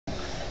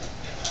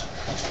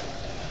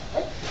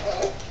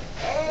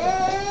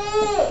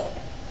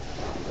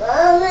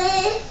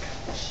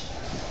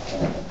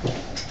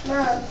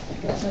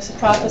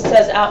Prophet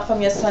says, out from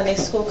your Sunday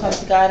school comes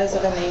the guidance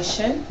of the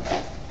nation.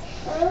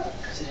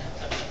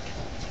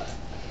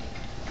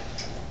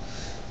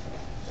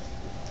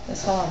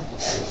 Islam.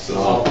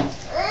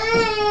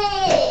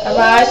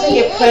 Arise and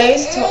give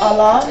praise to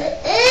Allah,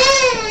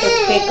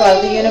 the great God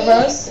of the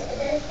universe.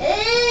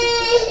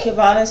 Give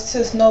honors to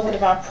his noble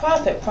divine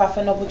prophet,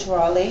 Prophet Noble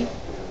Jurali.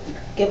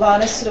 Give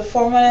honors to the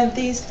forerunner in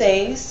these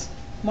days,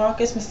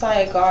 Marcus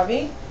Messiah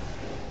Garvey.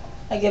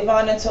 I give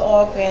honor to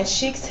all grand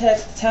sheiks,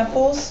 heads of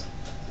temples.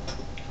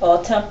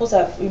 All temples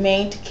have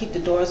remained to keep the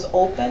doors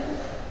open.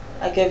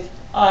 I give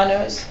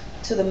honors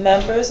to the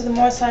members of the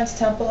Moorish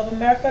Temple of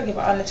America. I give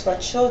honor to our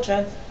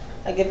children.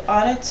 I give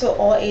honor to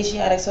all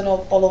Asiatics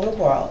all over the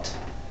world.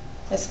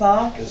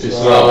 Islam.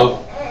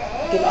 Islam.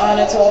 I give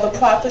honor to all the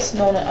prophets,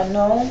 known and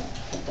unknown,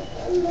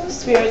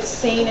 spirits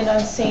seen and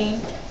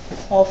unseen,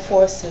 all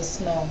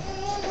forces known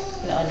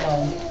and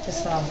unknown.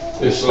 Islam.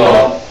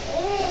 Islam.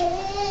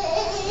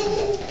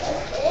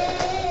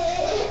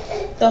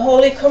 The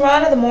Holy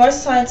Quran of the Moorish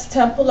Science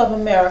Temple of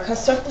America,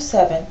 Circle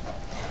 7,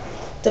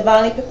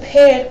 divinely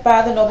prepared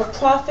by the noble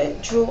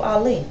prophet Drew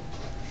Ali,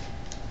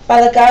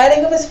 by the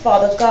guiding of his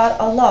father God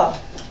Allah,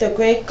 the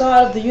great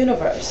God of the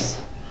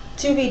universe,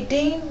 to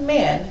redeem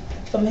man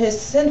from his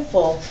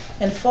sinful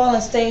and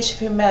fallen stage of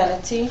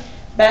humanity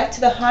back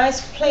to the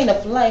highest plane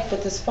of life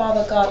with his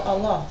father God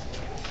Allah.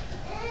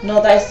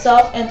 Know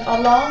thyself and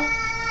Allah,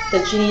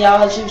 the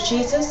genealogy of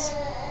Jesus,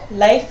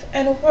 life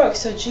and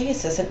works of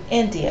Jesus in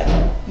India,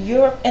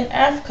 Europe and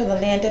Africa, the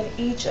land of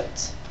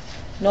Egypt.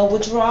 Noble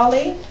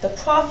Jurali, the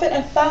prophet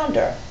and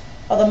founder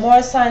of the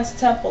Moorish Science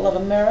Temple of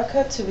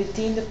America, to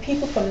redeem the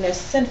people from their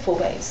sinful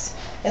ways.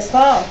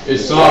 Islam.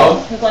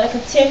 Islam. We're going to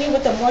continue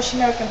with the Moorish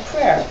American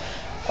prayer.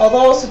 All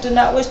those who do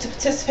not wish to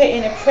participate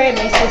in the prayer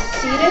may stay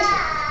seated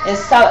in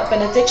silent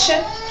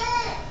benediction.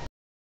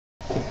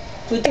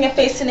 We're doing it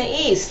facing the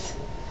east,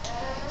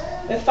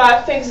 with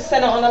 5 fingers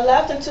standing on the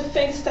left and 2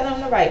 fingers standing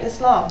on the right.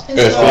 Islam.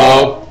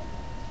 Islam.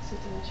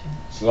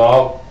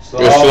 Islam.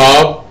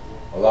 Islam.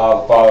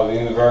 Allah, the Father of the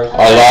universe.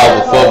 Allah,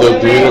 the Father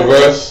of the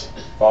universe.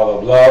 Father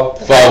of love.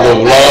 Father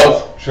of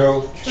love.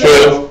 Truth.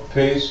 Truth.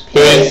 Peace.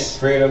 Peace.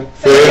 Freedom.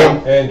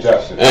 Freedom. And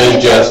justice.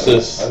 And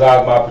justice. Allah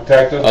is my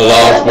protector.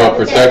 Allah is my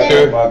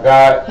protector. My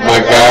God. My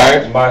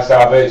guide. My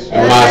salvation.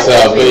 And my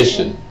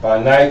salvation.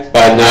 By night.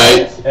 By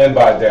night. And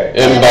by day.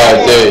 And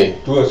by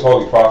day. Through his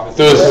holy prophet.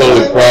 Through his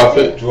holy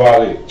prophet. Drew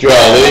Ali. Drew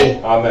Ali.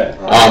 Amen.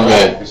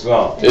 Amen.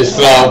 Islam.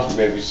 Islam. You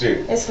may be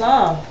seated.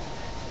 Islam.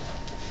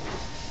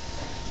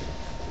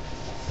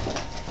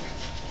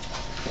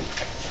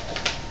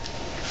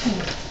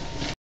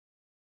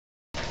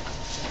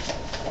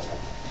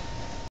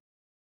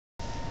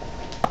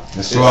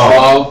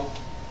 Islam.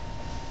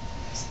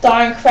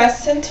 Star and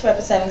crescent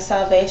representing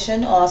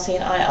salvation,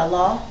 all-seeing eye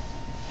Allah.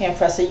 Hand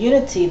press of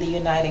unity, the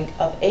uniting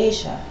of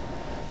Asia.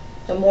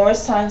 The Moorish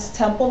Science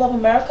Temple of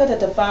America, the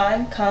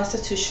divine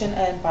constitution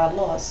and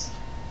bylaws.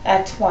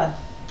 Act 1.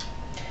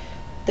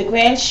 The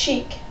Grand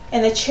Sheikh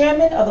and the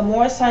chairman of the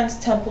Moorish Science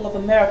Temple of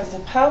America is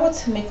empowered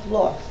to make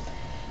law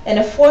and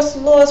enforce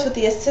laws with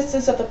the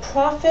assistance of the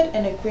Prophet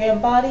and the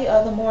Grand Body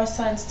of the Moorish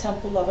Science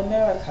Temple of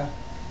America.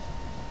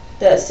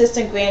 The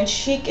Assistant Grand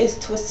Sheikh is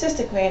to assist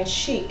the Grand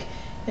Sheikh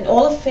in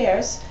all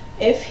affairs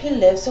if he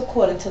lives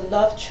according to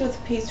love, truth,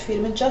 peace,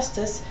 freedom, and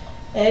justice,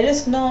 and it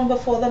is known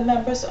before the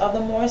members of the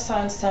Moorish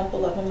Science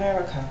Temple of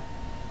America.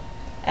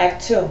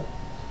 Act 2.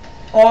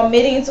 All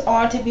meetings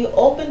are to be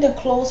opened and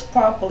closed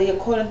properly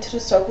according to the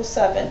Circle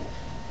 7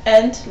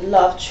 and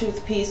love,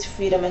 truth, peace,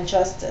 freedom, and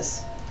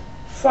justice.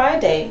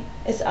 Friday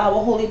is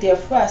our holy day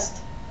of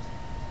rest,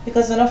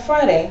 because on a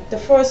Friday the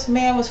first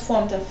man was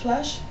formed in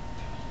flesh,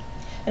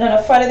 and on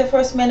a Friday the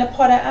first man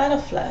departed out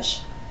of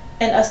flesh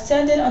and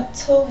ascended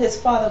unto his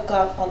Father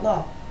God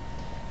Allah.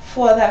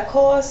 For that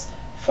cause,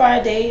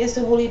 Friday is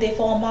the holy day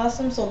for all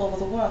Muslims all over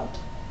the world.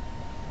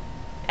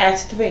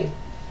 Act 3.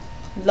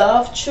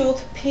 Love,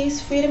 truth,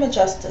 peace, freedom, and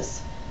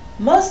justice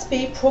must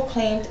be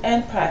proclaimed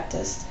and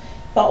practiced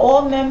by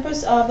all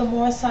members of the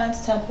Moorish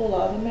Science Temple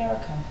of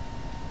America.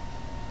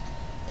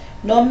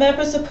 No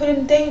members are put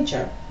in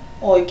danger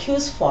or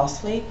accused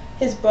falsely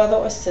his brother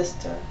or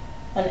sister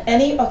on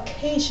any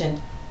occasion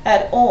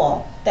at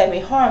all that may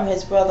harm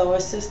his brother or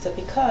sister,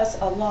 because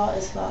Allah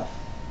is love.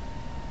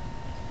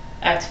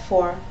 Act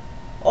 4.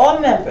 All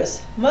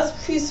members must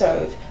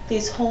preserve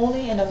these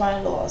holy and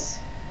divine laws,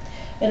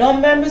 and all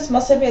members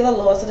must obey the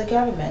laws of the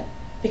government,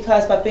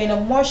 because by being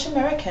a Moorish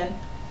American,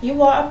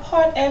 you are a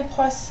part and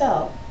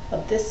parcel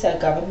of this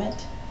said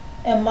government,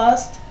 and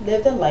must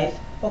live the life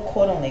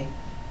accordingly.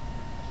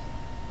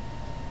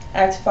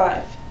 Act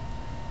 5.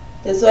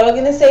 This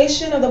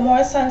organization of the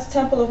Moorish Science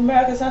Temple of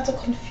America is not to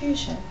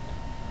confusion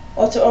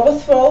or to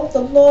overthrow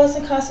the laws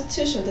and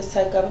constitution of the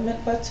said government,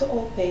 but to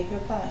obey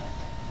hereby.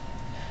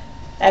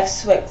 Act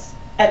 6.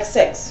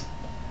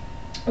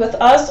 With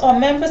us, all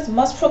members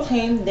must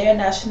proclaim their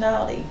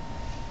nationality,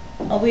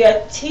 and we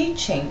are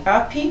teaching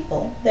our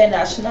people their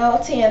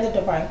nationality and the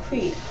divine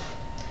creed,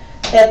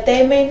 that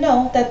they may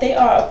know that they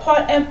are a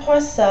part and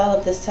parcel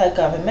of this said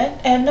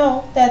government, and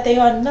know that they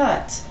are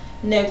not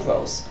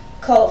Negroes,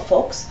 colored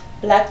folks,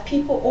 black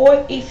people,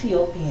 or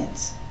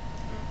Ethiopians.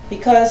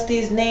 Because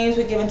these names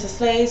were given to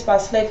slaves by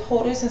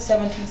slaveholders in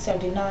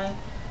 1779,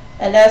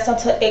 and that's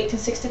until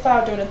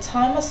 1865 during the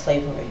time of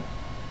slavery.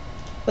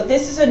 But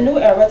this is a new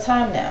era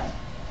time now,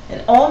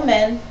 and all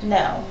men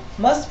now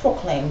must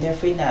proclaim their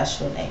free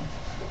national name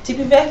to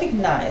be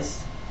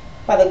recognized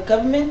by the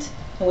government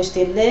in which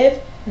they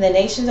live and the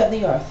nations of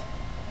the earth.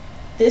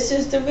 This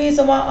is the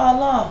reason why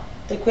Allah,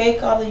 the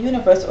great God of the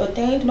universe,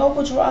 ordained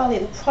Noble Drew Ali,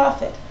 the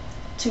prophet,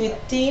 to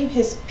redeem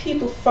his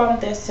people from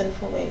their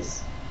sinful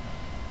ways.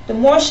 The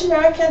Moorish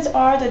Americans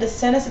are the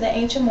descendants of the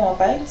ancient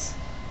Moabites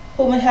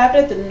who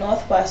inhabited the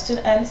northwestern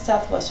and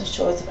southwestern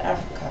shores of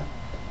Africa.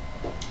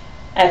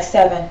 Act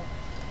 7.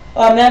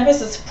 All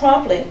members must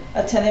promptly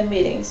attend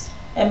meetings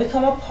and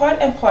become a part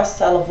and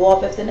parcel of all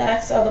 15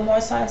 acts of the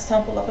Moorish Science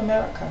Temple of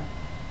America.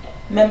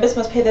 Members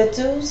must pay their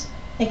dues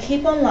and keep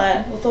in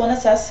line with all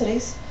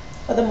necessities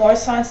of the Moorish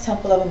Science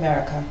Temple of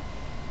America.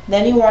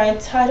 Then you are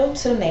entitled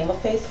to the name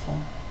of faithful.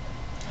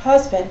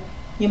 Husband,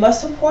 you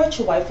must support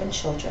your wife and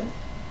children.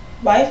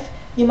 Wife,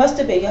 you must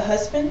obey your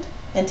husband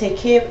and take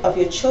care of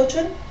your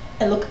children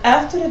and look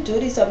after the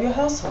duties of your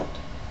household.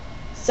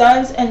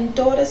 Sons and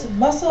daughters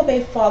must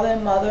obey father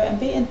and mother and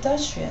be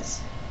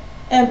industrious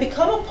and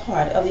become a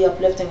part of the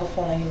uplifting of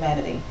fallen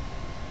humanity.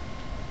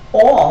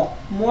 All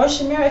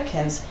Moorish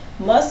Americans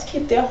must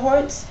keep their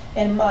hearts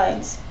and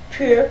minds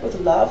pure with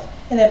love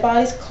and their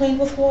bodies clean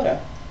with water.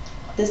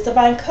 This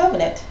divine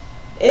covenant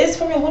is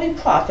from your holy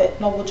prophet,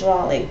 Noble Drew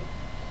Ali,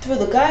 through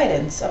the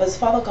guidance of his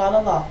Father God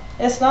Allah.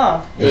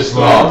 Islam.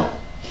 Islam.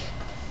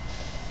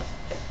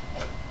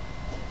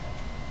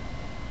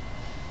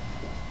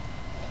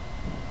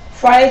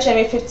 Friday,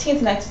 January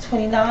 15th,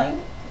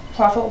 1929,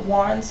 Prophet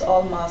warns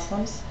all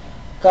Muslims.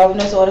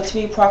 Governors order to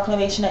read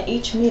proclamation at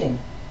each meeting.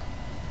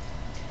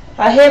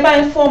 I hereby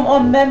inform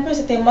all members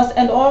that they must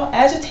end all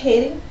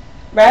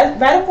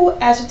radical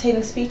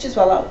agitating speeches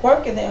while at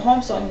work, in their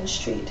homes, or in the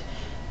street.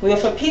 We are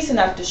for peace and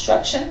not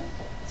destruction.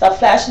 Stop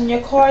flashing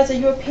your cards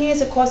at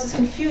Europeans. It causes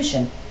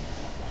confusion.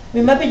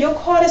 Remember, your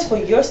card is for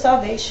your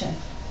salvation.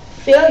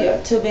 Failure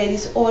to obey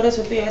these orders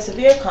will bear a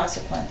severe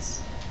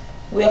consequence.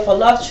 We are for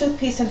love, truth,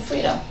 peace, and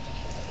freedom.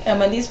 And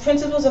when these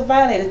principles are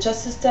violated,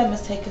 justice then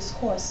must take its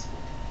course.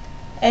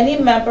 Any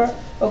member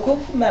or group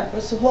of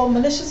members who hold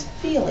malicious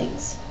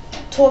feelings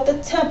toward the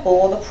temple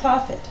or the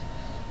prophet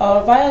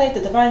or violate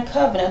the divine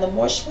covenant of the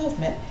Moorish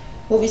movement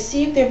will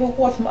receive their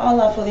reward from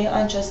Allah for their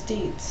unjust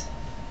deeds.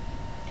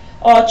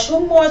 All true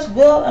Moors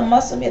will and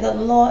must obey the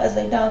law as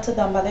laid down to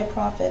them by their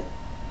prophet.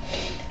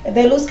 If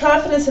they lose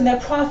confidence in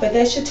their prophet,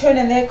 they should turn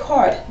in their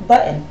card,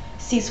 button,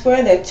 cease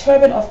wearing their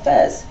turban or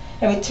fez,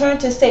 and return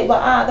to the state where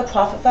I, the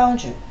prophet,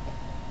 found you.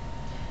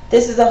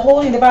 This is a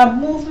holy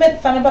divine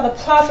movement founded by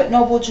the prophet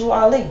Noble Drew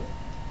Ali.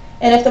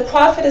 And if the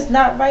prophet is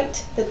not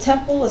right, the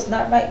temple is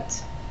not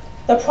right.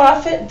 The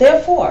prophet,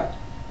 therefore,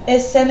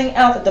 is sending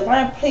out the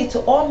divine plea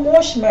to all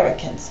Moorish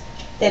Americans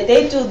that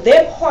they do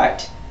their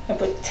part in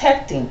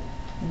protecting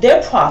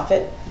their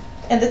prophet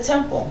and the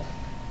temple.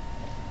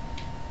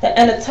 The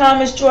end of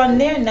time is drawing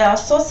near now,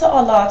 so say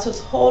Allah to his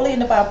holy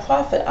and divine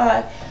prophet,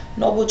 I,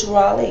 Noble Drew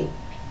Ali.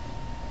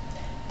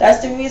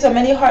 That's the reason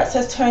many hearts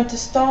has turned to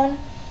stone.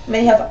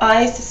 Many have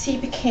eyes to see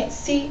but can't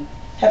see,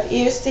 have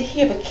ears to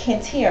hear but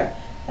can't hear.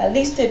 At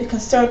least they be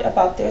concerned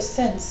about their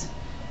sins.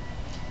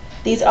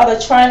 These are the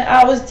trying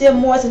hours, dear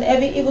Moors, and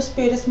every evil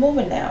spirit is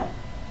moving now.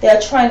 They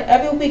are trying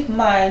every weak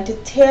mind to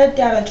tear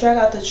down and drag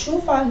out the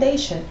true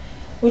foundation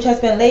which has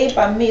been laid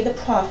by me, the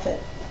prophet.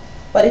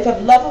 But if you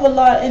have love of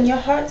Allah in your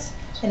hearts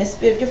and the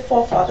spirit of your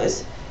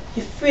forefathers,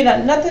 you fear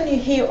not nothing you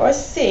hear or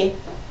see,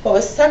 but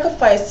will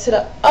sacrifice to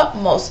the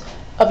utmost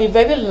of your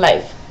very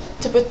life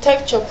to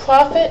protect your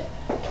prophet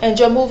and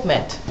your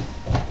movement.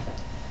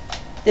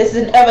 This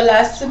is an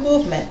everlasting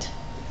movement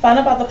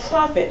founded by the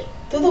prophet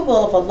through the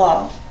will of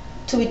Allah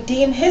to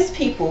redeem his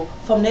people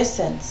from their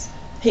sins.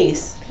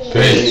 Peace.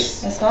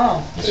 Peace.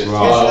 Islam.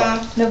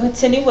 Islam. Now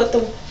continue with the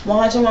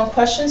 101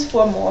 questions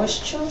for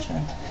Moorish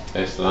children.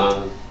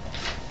 Islam.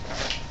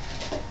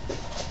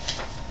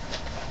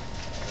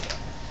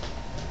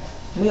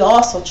 We are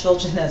also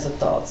children as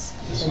adults.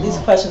 And these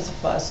questions are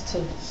for us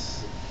too.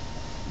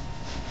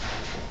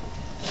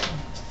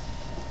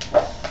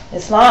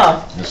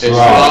 Islam.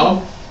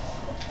 Islam.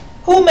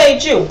 Who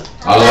made you?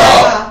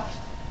 Allah.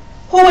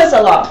 Who is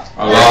Allah?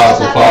 Allah is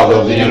the Father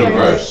of the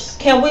universe.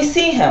 Can we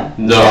see him?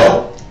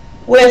 No.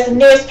 Where's the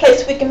nearest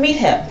place we can meet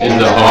him? In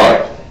the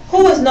heart.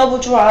 Who is Noble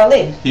Drew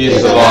Ali? He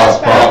is Allah's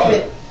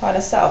prophet. Part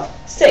of South.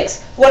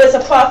 6. What is a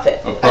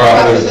prophet? A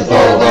prophet is the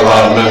thought of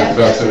Allah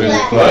manifested in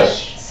the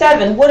flesh.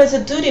 7. What is the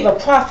duty of a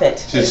prophet?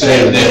 To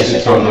save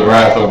nations from the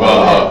wrath of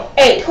Allah.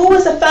 8. Who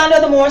was the founder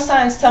of the Moorish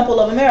Science Temple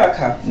of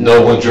America?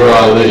 Noble Drew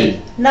Ali.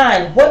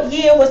 9. What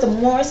year was the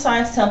Moorish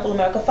Science Temple of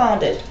America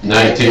founded?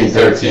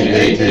 1913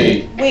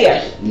 AD.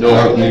 Where?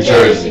 Newark, New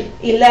Jersey.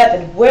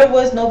 11. Where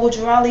was Noble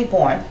Drew Ali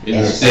born? In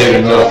the state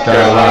of North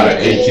Carolina,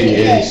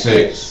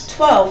 1886.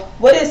 12.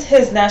 What is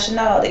his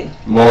nationality?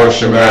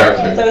 Moorish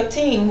American.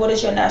 13. What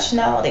is your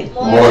nationality?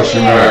 Moorish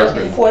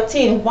American.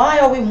 14. Why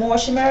are we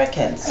Moorish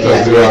Americans?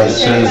 Because we are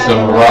descendants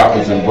of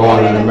Moroccans and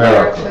born in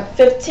America.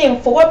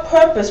 15. For what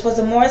purpose was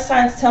the Moorish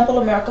Science Temple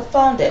America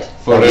founded?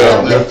 For the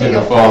uplifting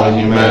of fallen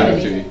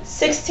humanity.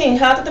 16.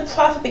 How did the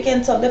prophet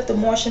begin to uplift the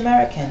Moorish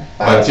American?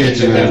 By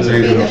teaching them to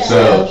lead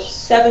themselves.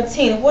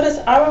 17. What is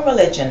our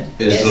religion?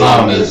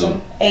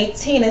 Islamism.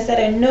 18. Is that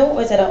a new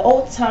or is that an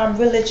old-time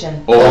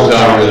religion? Old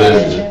time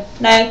religion.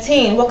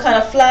 19. What kind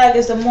of flag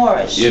is the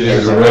Moorish? It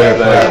is a red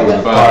flag with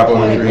a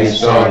 5-point green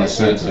star in the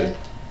center.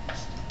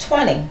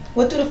 20.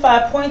 What do the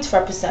 5 points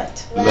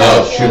represent?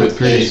 Love, truth,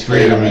 peace,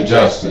 freedom, and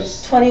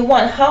justice.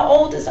 21. How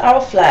old is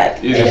our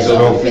flag? It is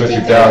over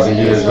 50,000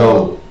 years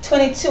old.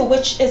 22.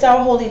 Which is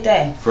our holy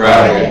day?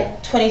 Friday.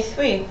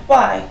 23.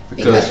 Why?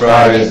 Because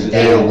Friday is the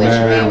day when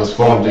man was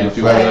formed in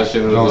flesh,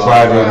 and on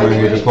Friday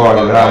when he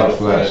departed out of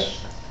flesh.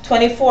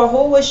 24.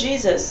 Who was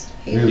Jesus?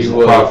 He was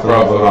the prophet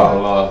of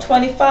Allah.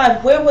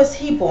 25. Where was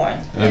he born?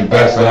 In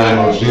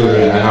Bethlehem of Judah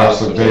in the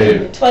house of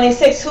David.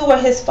 26. Who were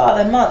his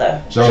father and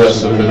mother?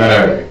 Joseph and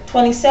Mary.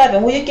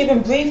 27. Will you give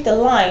in brief the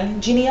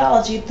line,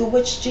 genealogy through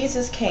which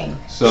Jesus came?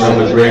 Some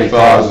of the great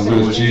fathers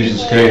through which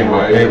Jesus came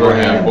were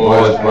Abraham,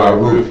 Boaz by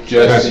Ruth,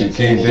 Jesse,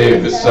 King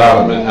David,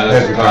 Solomon,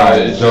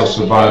 Hezekiah, and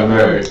Joseph by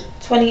Mary.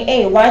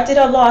 28. Why did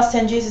Allah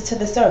send Jesus to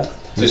this earth?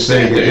 To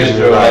save the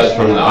Israelites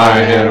from the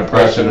iron hand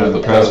oppression of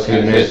the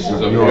Palestinian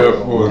nations of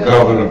Europe, who were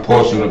governing a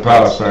portion of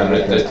Palestine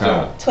at that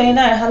time.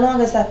 29. How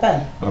long has that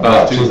been?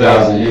 About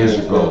 2,000 years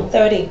ago.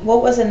 30.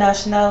 What was the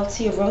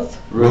nationality of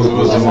Ruth? Ruth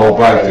was a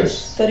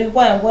Moabitess.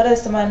 31. What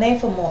is the name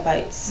for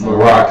Moabites?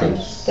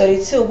 Moroccans.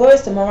 32. Where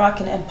is the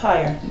Moroccan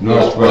Empire?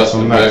 Northwest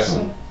of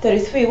Mexico.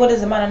 33. What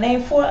is the minor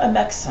name for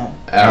Amexem?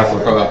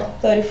 Africa.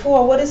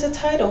 34. What is the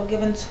title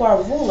given to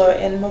our ruler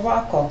in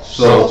Morocco?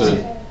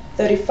 Sultan.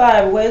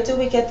 35. Where do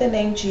we get the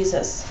name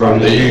Jesus? From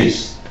the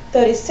east.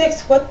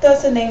 36. What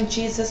does the name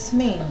Jesus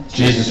mean?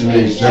 Jesus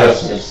means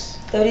justice.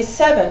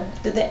 37.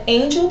 Did the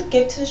angel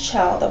give to the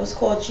child that was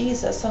called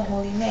Jesus a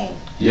holy name?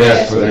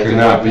 Yes, but it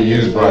cannot be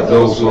used by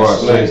those who are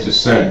slaves to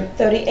sin.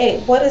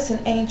 38. What is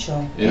an angel?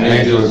 An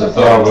angel is a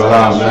thought of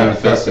Allah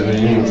manifested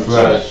in human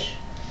flesh.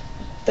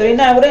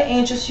 39. What are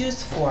angels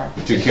used for?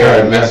 To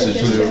carry a message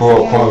to the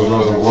four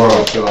corners of the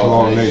world to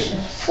all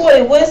nations.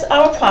 40. What is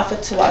our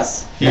prophet to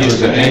us? He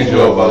was an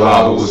angel of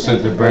Allah who was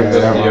sent to bring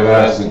the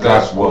everlasting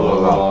gospel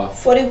of Allah.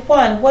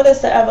 41. What is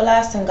the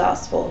everlasting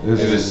gospel? It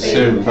is a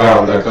saving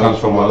power that comes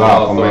from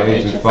Allah, from our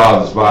ancient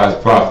fathers by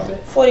his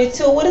prophet.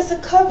 42. What is the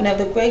covenant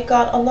of the great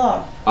God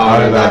Allah?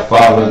 Honor thy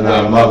father and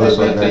thy mother,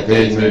 so that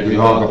days may be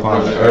long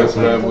upon the earth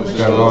which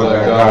the Lord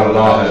thy God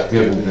Allah hath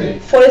given thee.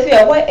 43.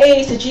 At what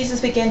age did Jesus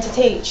begin to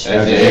teach?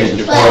 At the age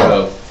of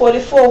 12.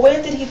 44.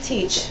 Where did he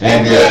teach?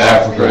 India,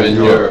 Africa, and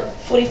Europe.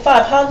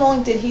 45. How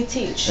long did he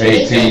teach?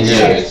 18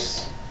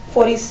 years.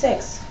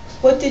 46.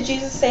 What did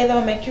Jesus say that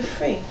will make you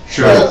free?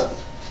 Truth.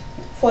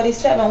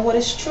 47. What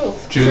is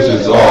truth? Truth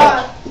is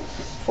all.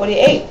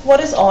 48. What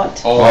is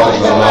ought? All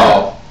is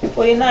Allah.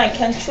 49.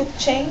 Can truth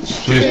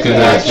change? Truth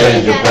cannot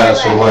change or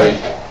pass away.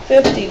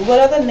 50. What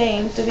other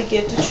name do we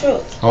give to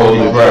truth?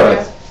 Holy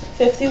breath.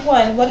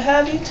 51. What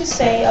have you to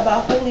say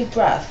about holy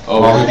breath?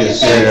 Oh, we can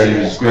say that it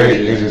is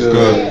great, it is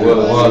good, what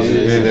was, it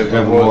is, and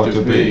ever more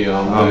to be.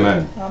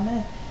 Amen.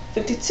 Amen.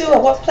 52.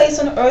 At what place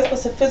on earth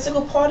was the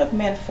physical part of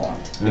man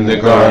formed? In the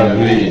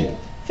Garden of Eden.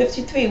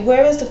 53.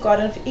 Where is the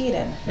Garden of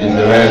Eden? In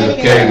the land of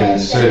Canaan,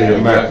 the city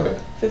of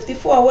Mecca.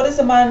 54. What is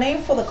the minor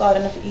name for the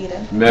Garden of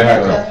Eden?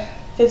 Mecca.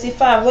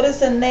 55. What is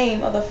the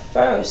name of the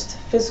first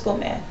physical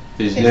man?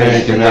 His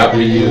name cannot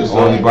be used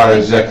only by the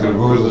executive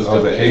rulers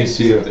of the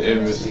AC of the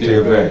MST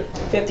of A.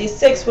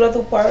 56. What are the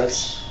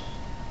words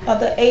of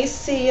the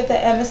AC of the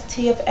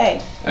MST of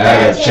A?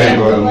 Adam's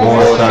chamber of the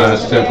Moorish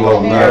Science Temple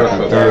of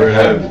America, third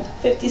heaven.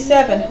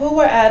 57. Who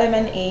were Adam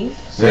and Eve?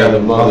 They are the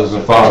mothers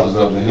and fathers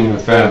of the human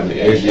family,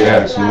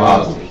 Asiatics and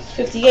Muslims.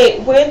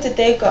 58. Where did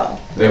they go?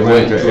 They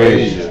went to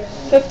Asia.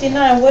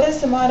 59. What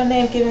is the modern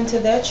name given to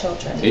their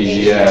children?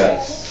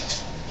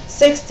 Asiatics.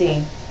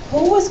 60.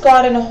 Who was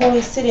guarding the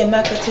holy city of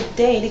Mecca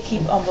today to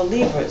keep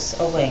unbelievers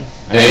away?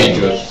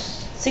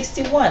 Angels.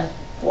 61.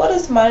 What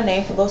is the modern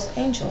name for those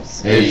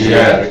angels?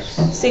 Asiatics.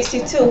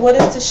 62. What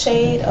is the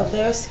shade of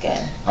their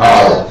skin?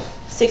 Olive.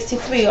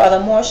 63. Are the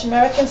Moorish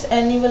Americans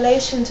any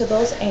relation to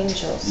those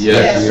angels?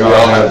 Yes, we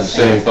all have the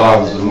same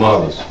fathers and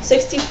mothers.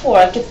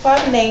 64. Give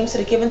 5 names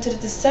that are given to the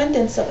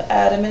descendants of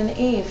Adam and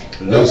Eve.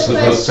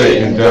 Lucifer,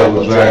 Satan,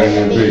 devil,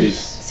 dragon, and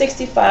beast.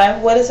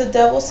 65. What is the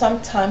devil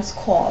sometimes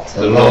called?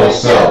 The lower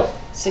self.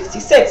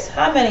 66.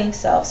 How many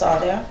selves are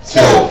there?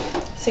 2.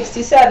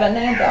 67.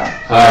 Name them.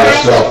 Higher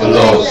self and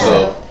lower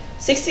self.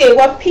 68.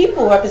 What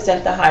people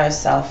represent the higher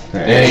self?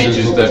 The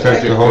angels that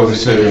protect the holy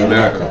city of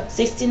Mecca.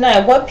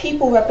 69. What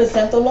people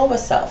represent the lower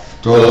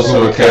self? Those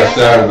who are cast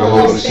out of the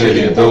holy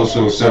city and those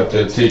who accept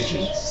their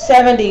teachings.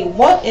 70.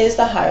 What is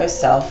the higher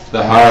self?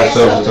 The higher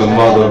self is the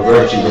mother of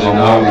virtues and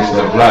always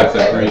of life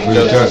that brings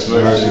justice,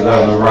 mercy,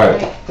 love, and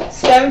right.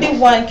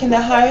 71. Can the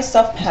higher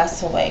self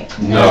pass away?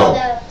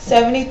 No.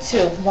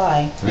 72.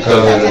 Why?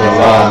 Because of the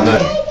law of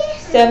man.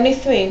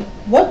 73.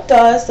 What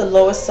does the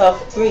lower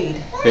self breed?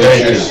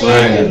 Hatred,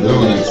 slander,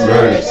 lewdness,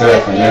 murder,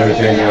 theft, and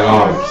everything that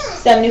harms.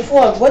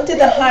 74. What did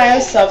the higher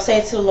self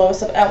say to the lower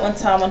self at one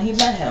time when he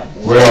met him?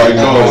 Where are you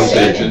going,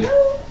 Satan?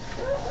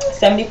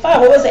 75.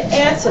 What was the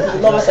answer that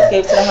the lower self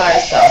gave to the higher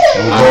self?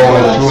 I'm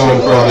going to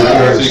and from the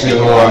earth, seeking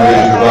who I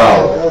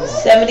may devour.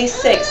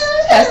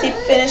 76. Has he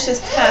finished his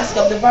task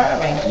of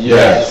devouring?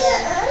 Yes.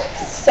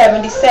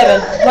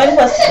 77. When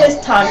was his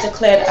time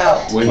declared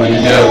out? When he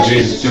nailed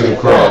Jesus to the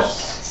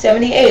cross.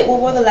 78.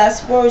 What were the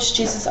last words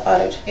Jesus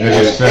uttered? It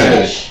is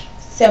finished.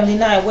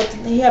 79. What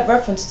did he have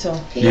reference to?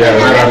 He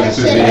had reference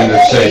to the end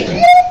of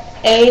Satan.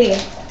 80.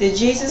 Did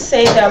Jesus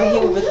say that he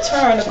would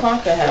return to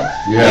conquer him?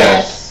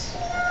 Yes.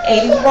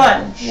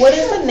 81. What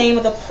is the name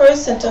of the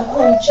person to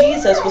whom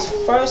Jesus was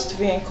first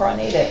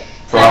reincarnated?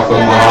 Prophet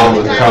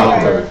Muhammad the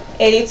Conqueror.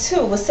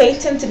 82. Was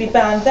Satan to be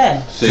bound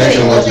then?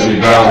 Satan was to be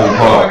bound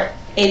apart.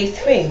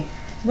 83.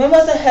 When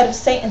was the head of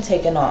Satan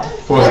taken off?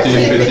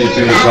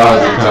 1453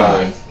 Bible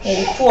time.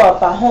 84.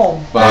 By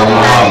whom? By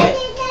Muhammad.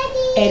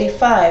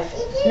 85.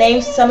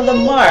 Name some of the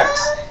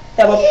marks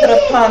that were put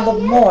upon the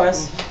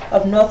Moors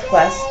of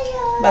Northwest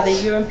by the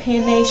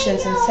European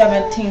nations in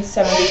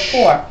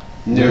 1774.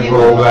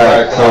 Negro,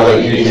 black,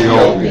 colored,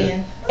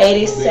 Ethiopian.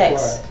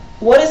 86.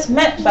 What is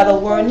meant by the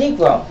word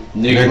Negro?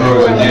 Negro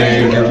is a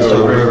name given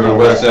to a river in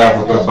West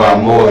Africa by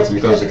Moors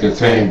because it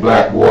contained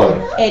black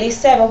water.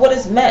 87. What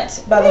is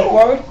meant by the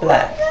word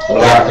black?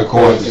 Black,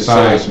 according to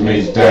science,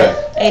 means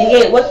death.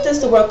 88. What does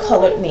the word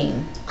colored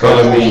mean?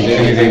 Color means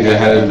anything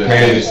that has been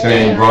painted,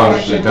 stained,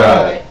 varnished, or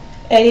dyed.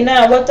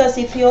 89. What does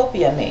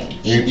Ethiopia mean?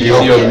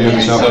 Ethiopia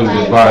means something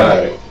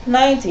divided.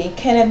 90.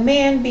 Can a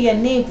man be a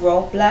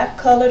Negro, black,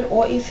 colored,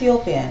 or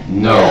Ethiopian?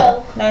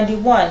 No,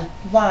 91.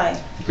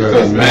 Why?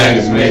 because man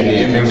is made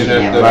in the image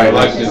and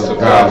likeness of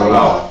God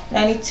alone.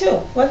 92.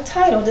 What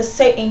title does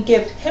Satan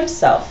give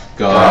himself?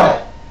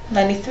 God.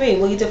 93.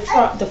 Will you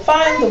define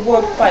the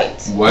word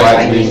white?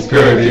 White means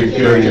purity,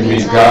 purity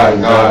means God,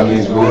 and God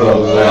means ruler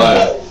of the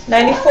land.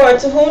 94.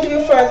 To whom do you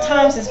refer at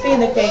times as being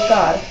the great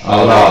God?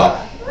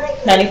 Allah.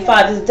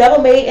 95. Is the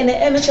devil made in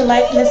the image and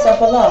likeness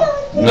of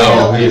Allah?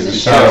 No, he is the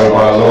shadow of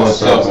our Lord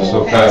self and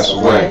shall pass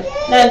away.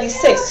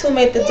 96. Who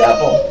made the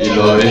devil?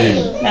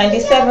 Elohim.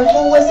 97.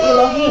 Who was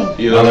Elohim?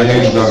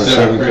 Elohim are the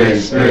seven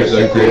created spirits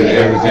that created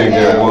everything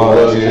that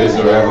was, is,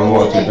 or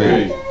evermore to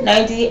be.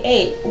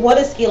 98. What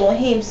is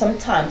Elohim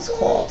sometimes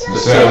called? The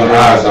seven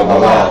eyes of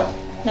Allah.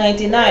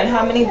 99.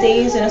 How many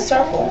days in a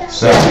circle?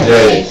 7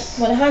 days.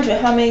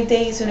 100. How many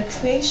days in a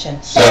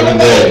creation? 7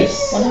 days.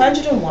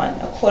 101.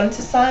 According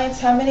to science,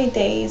 how many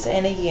days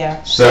in a year?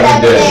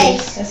 7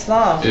 days.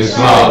 Islam.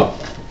 Islam.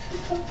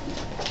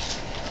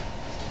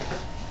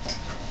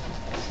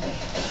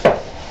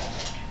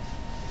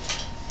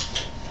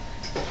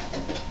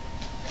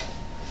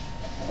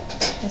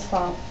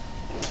 Islam.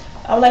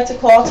 I would like to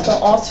call to the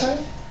altar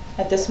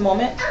at this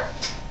moment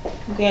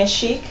Grand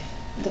Sheikh,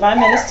 Divine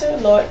Minister,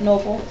 Lord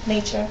Noble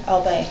Nature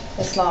Albay,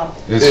 Islam.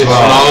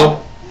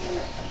 Islam.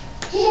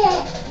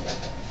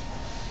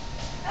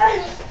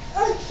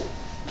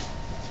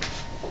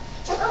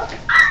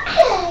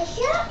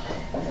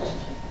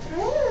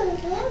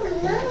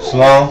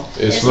 Islam.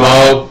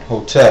 Islam.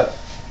 Hotep.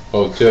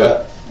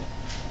 Hotep.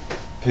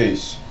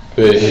 Peace.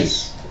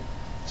 Peace.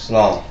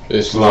 Islam.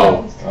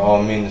 Islam. They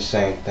all mean the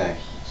same thing.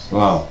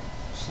 Islam.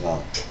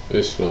 Islam.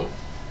 Islam.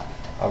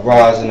 I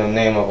rise in the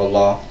name of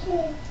Allah,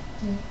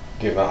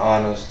 giving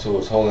honors to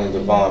His holy and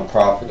divine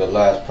prophet, the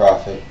last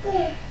prophet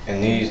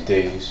in these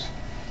days,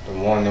 the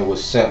one that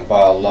was sent by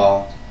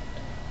Allah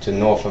to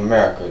North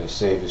America to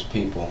save His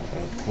people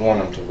and warn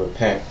them to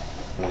repent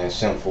from their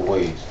sinful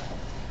ways.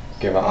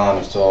 Giving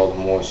honors to all the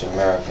Moorish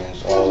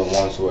Americans, all the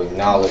ones who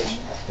acknowledge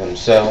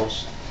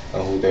themselves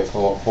and who their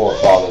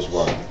forefathers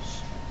were.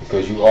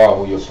 Because you are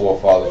who your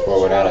forefathers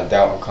were without a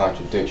doubt and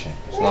contradiction.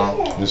 Islam?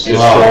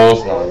 Islam.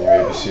 Islam, you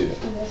may be seated.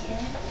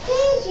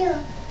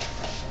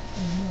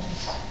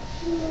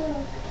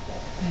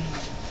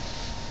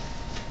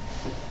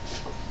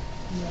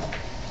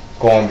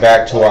 Going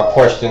back to our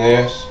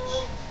questionnaires.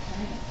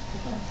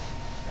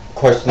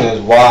 Question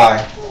is,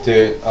 why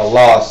did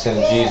Allah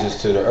send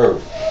Jesus to the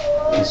earth?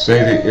 To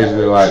save the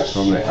Israelites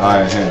from the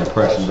iron hand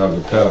oppressions of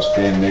the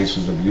Palestinian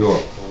nations of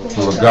Europe,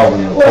 who were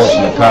governing the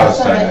portion of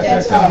Palestine at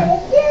that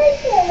time.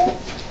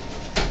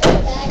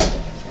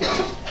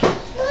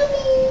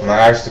 I'm going to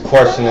ask the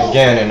question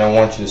again, and I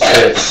want you to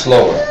say it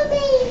slower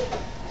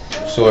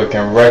so it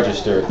can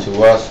register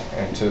to us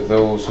and to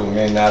those who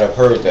may not have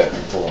heard that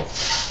before.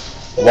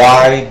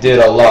 Why did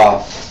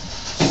Allah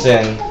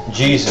send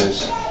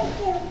Jesus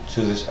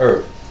to this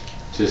earth?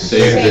 To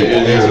save the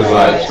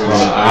Israelites from the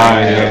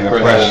iron hand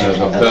oppressions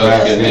of the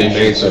Palestinian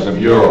nations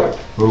of Europe,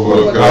 who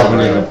were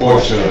governing a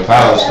portion of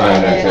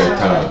Palestine at that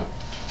time.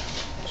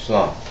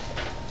 Islam.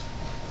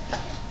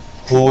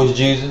 Who was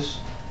Jesus?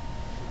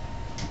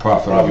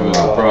 Prophet He of was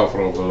the Allah. prophet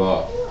of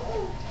Allah.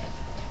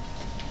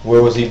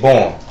 Where was he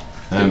born?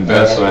 In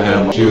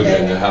Bethlehem, Judah,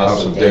 in the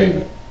house of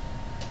David.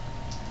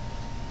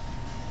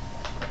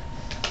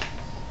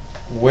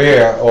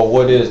 Where or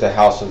what is the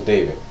house of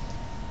David?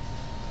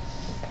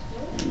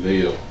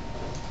 Live.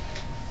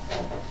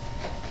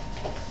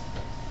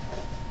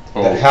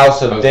 The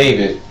house of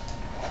David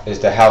is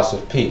the house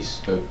of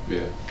peace.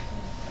 Yeah.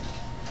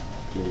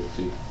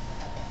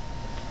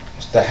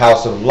 It's the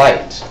house of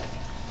light.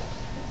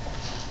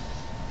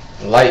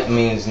 Light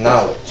means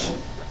knowledge.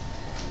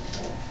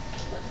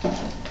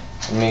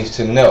 It means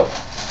to know.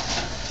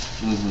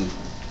 Mm-hmm.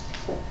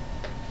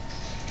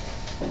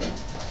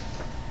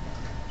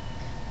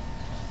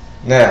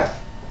 Now,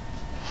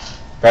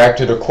 back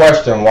to the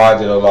question, why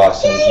did Allah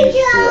send Jesus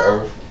to the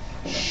earth?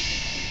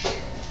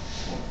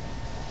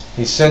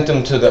 He sent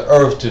him to the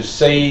earth to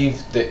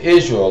save the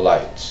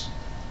Israelites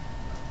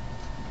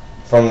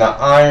from the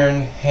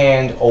iron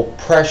hand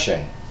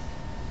oppression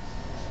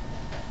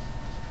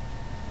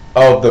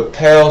of the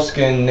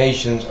pale-skinned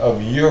nations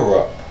of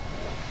Europe,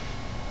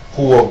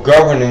 who were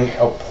governing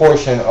a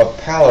portion of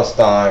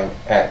Palestine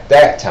at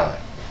that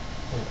time.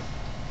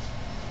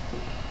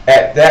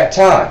 At that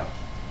time.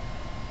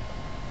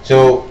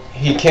 So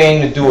he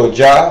came to do a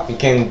job, he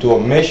came to do a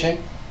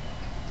mission,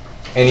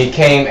 and he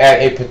came at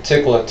a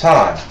particular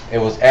time. It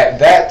was at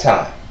that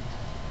time.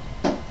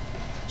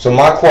 So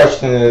my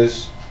question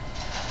is,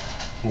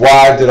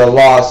 why did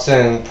Allah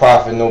send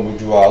Prophet Noble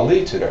Drew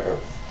Ali to the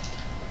earth?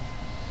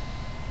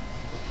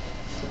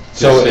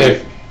 So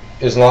if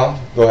Islam,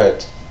 go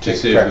ahead. To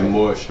save the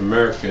Moorish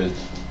Americans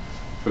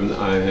from the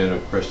iron hand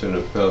oppression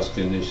of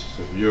Palestinian nations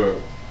of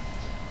Europe,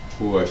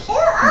 who are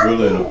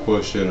ruling a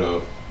portion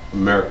of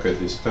America at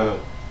this time.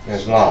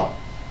 Islam.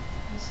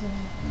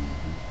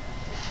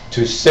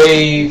 To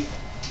save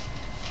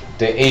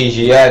the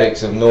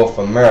Asiatics of North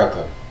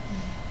America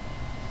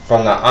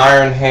from the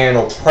iron hand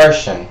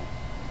oppression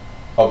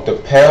of the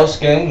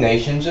pale-skinned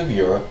nations of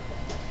Europe,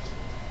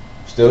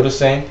 still the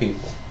same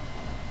people,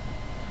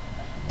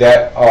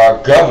 that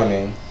are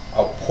governing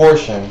a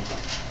portion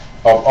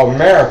of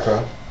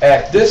America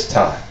at this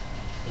time.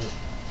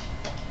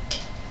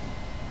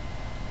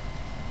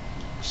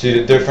 See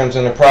the difference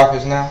in the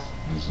prophets now?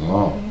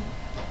 Islam.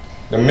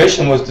 The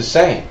mission was the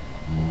same.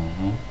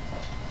 Mm-hmm.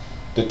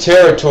 The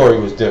territory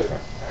was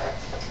different.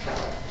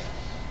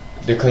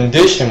 The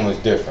condition was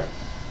different.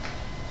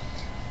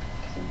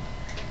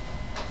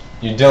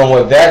 You're dealing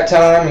with that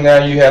time, and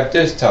now you have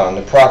this time.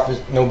 The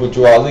Prophet Noble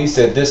Drew Ali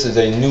said this is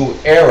a new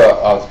era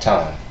of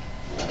time.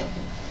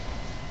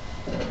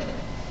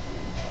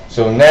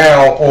 So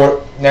now,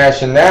 or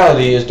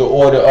nationality is the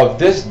order of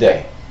this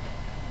day.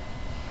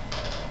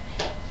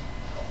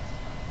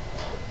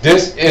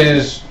 This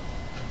is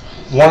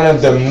one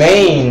of the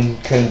main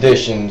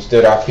conditions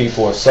that our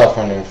people are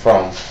suffering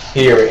from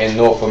here in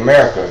North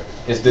America,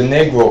 is the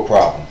Negro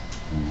problem.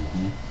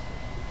 Mm-hmm.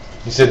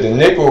 He said the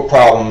Negro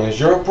problem is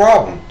your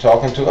problem,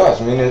 talking to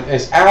us. I mean,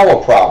 it's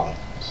our problem.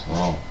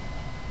 Islam.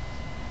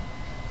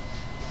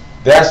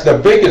 That's the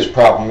biggest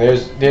problem.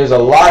 There's a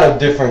lot of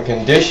different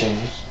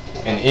conditions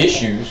and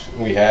issues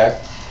we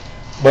have,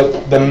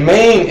 but the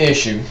main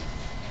issue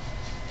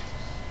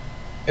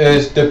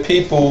is the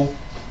people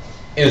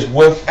is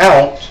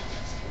without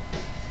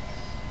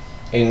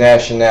a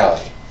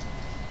nationality.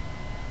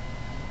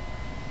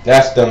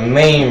 That's the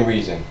main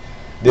reason.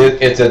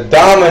 It's a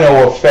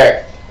domino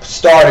effect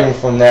starting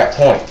from that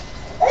point.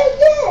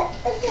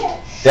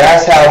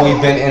 That's how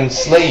we've been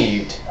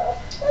enslaved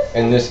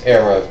in this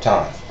era of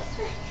time.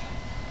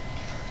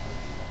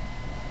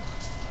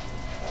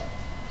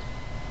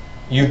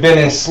 You've been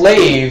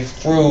enslaved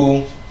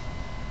through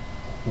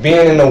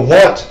being in the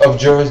want of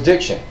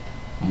jurisdiction.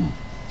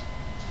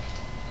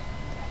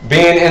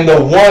 Being in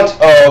the want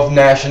of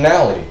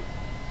nationality.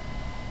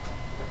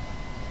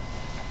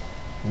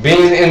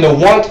 Being in the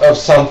want of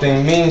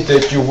something means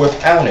that you're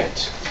without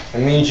it. It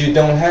means you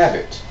don't have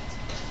it.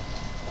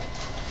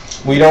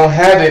 We don't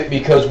have it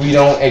because we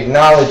don't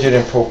acknowledge it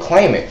and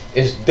proclaim it.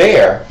 It's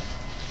there,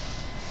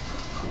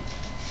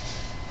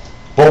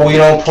 but we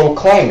don't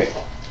proclaim it.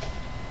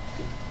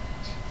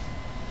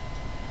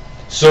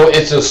 So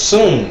it's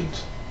assumed.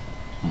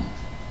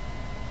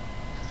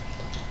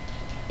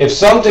 If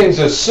something's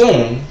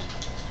assumed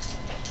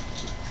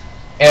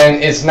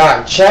and it's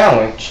not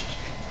challenged,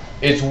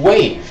 it's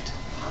waived.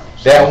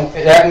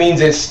 That means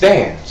it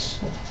stands.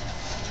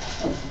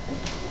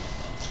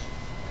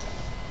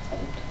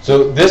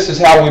 So this is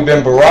how we've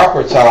been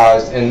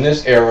bureaucratized in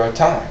this era of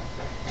time.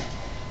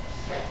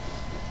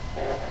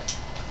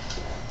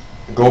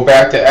 Go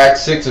back to Act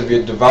 6 of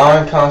your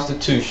divine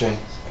constitution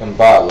and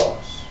bylaws.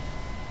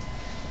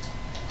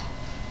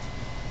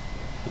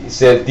 He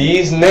said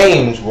these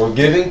names were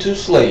given to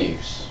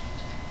slaves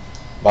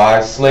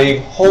by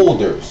slave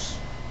holders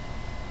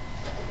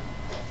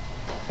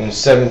in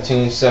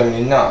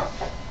 1779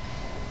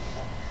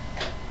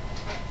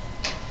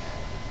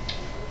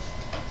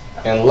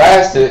 and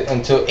lasted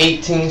until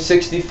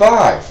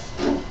 1865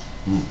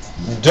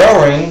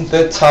 during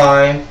the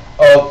time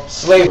of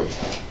slavery.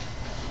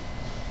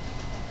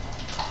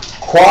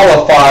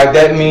 Qualified,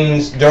 that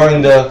means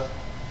during the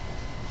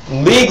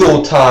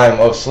legal time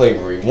of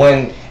slavery,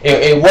 when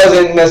it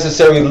wasn't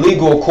necessarily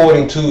legal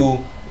according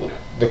to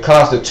the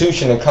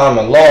Constitution and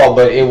common law,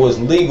 but it was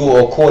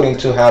legal according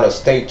to how the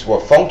states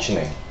were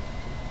functioning.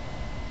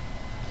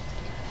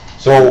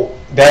 So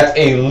that's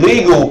a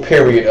legal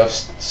period of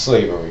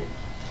slavery.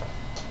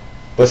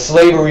 But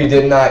slavery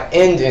did not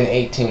end in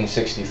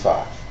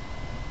 1865.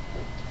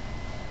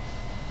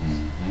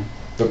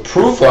 The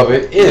proof of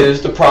it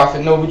is the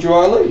Prophet Noble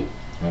Ali.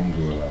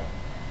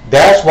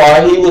 That's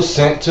why he was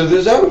sent to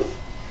this earth.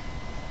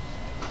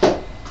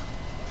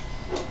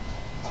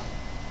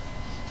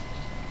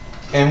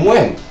 And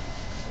when?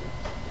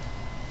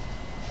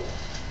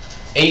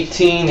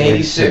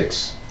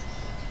 1886.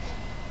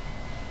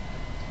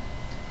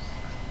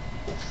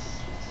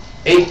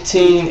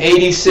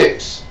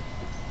 1886.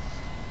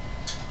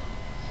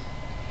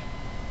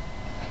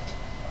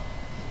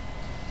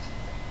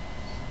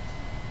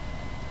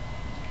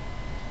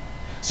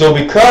 So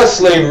because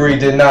slavery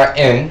did not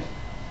end,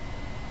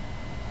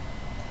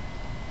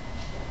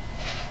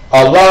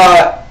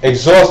 Allah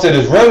exhausted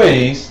his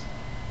remedies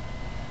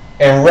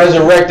and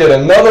resurrected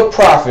another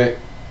prophet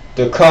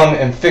to come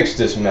and fix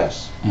this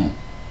mess.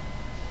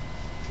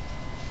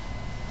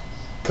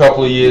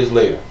 Couple of years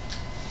later.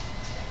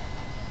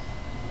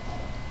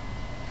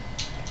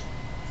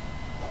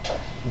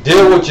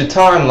 Deal with your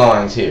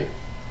timelines here.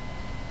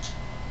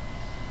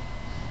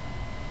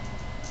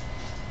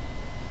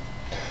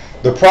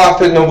 The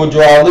Prophet Noble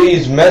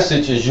Ali's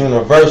message is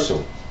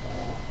universal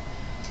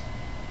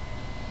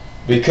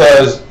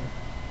because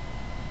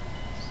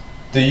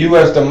the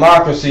U.S.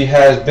 democracy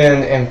has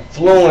been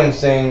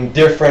influencing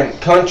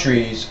different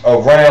countries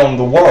around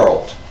the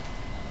world,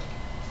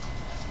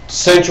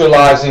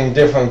 centralizing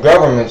different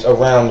governments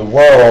around the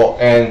world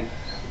and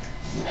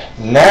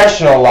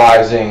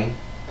nationalizing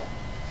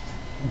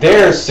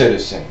their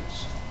citizens.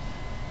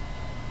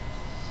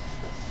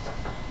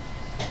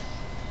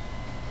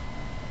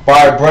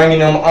 By bringing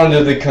them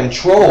under the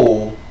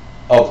control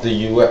of the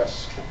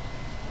U.S.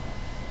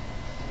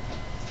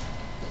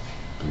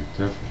 Big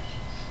difference.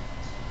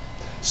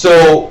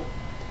 So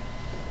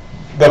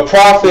the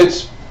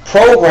Prophet's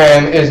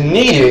program is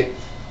needed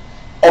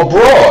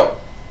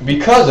abroad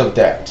because of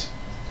that.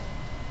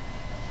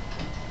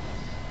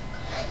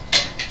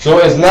 So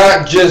it's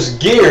not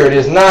just geared,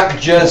 it's not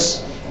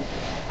just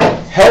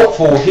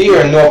helpful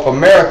here in North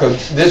America.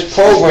 This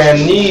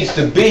program needs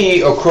to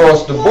be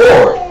across the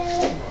board.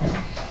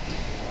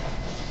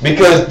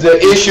 Because the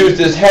issues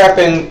that's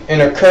happened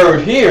and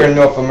occurred here in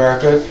North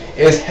America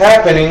is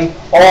happening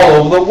all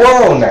over the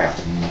world now.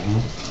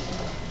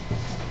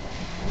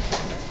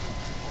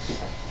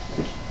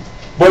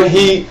 But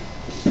he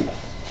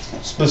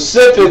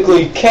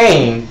specifically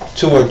came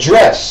to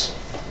address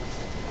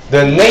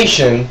the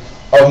nation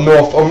of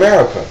North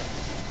America.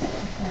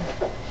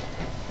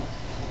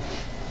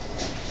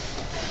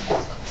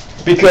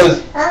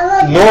 Because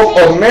North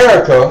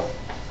America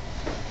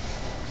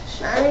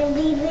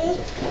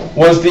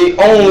was the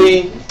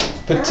only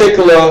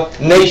particular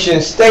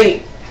nation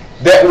state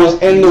that was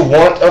in the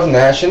want of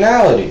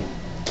nationality.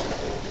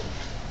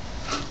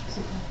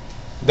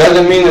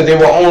 Doesn't mean that they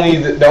were only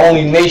the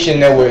only nation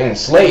that were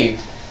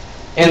enslaved,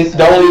 and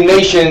the only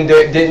nation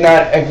that did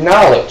not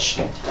acknowledge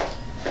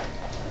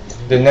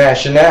the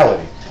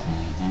nationality.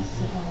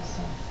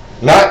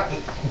 Not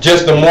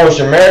just the Moorish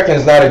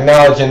Americans not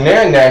acknowledging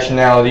their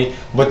nationality,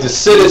 but the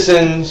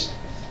citizens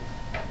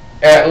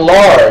at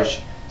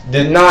large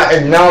did not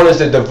acknowledge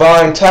the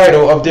divine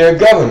title of their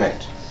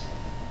government.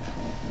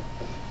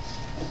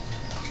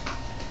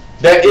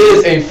 That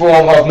is a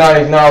form of not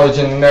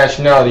acknowledging the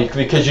nationality,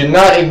 because you're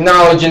not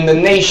acknowledging the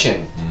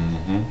nation.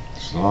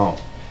 So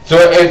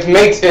it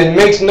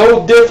makes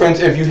no difference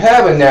if you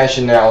have a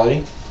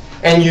nationality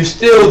and you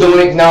still don't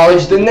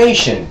acknowledge the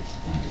nation.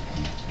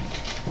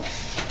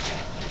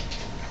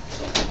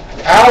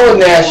 Our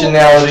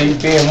nationality,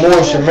 being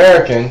Moorish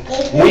American,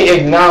 we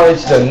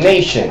acknowledge the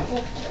nation.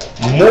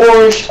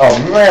 Moorish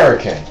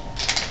American,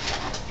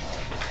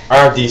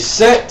 our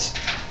descent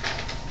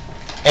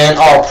and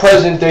our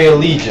present day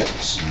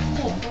allegiance.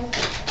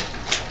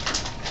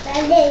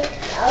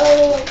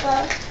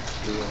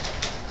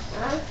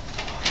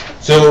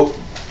 So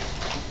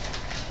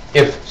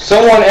if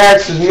someone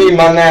asks me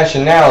my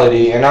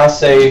nationality and I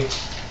say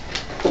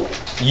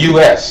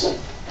U.S.,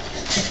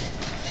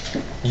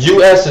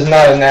 U.S. is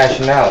not a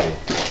nationality.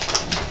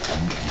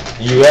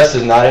 U.S.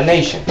 is not a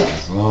nation.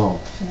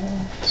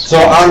 So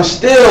I'm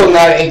still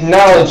not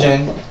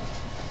acknowledging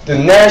the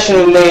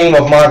national name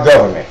of my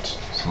government.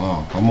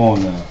 Come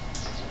on now.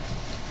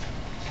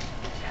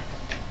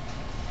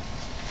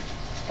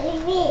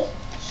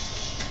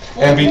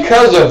 And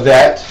because of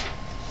that,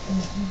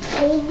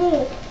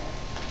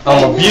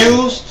 I'm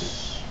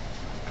abused,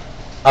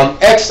 I'm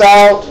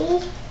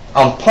exiled,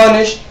 I'm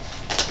punished,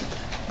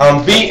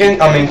 I'm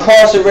beaten, I'm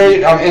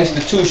incarcerated, I'm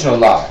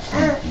institutionalized.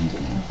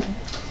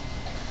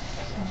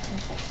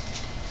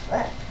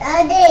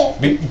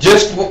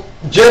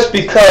 Just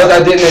because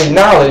I didn't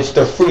acknowledge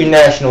the free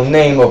national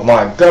name of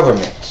my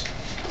government.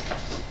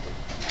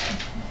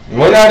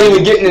 We're not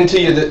even getting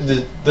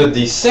into the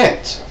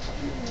descent.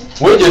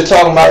 We're just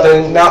talking about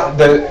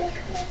the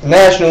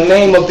national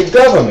name of the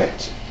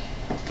government.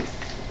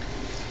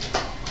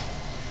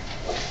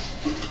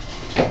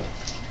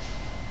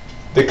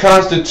 the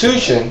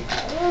Constitution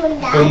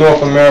for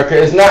North America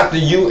is not the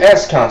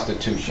U.S.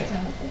 Constitution.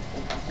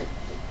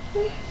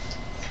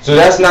 So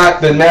that's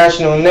not the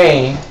national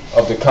name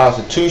of the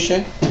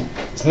Constitution.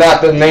 It's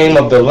not the name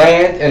of the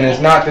land, and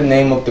it's not the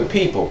name of the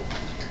people.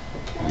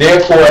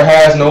 Therefore, it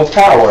has no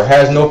power,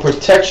 has no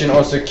protection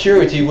or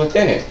security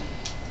within it.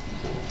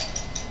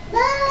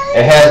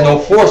 It has no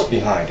force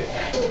behind it.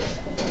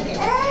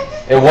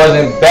 It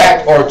wasn't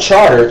backed or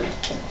chartered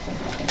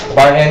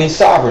by any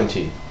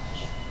sovereignty.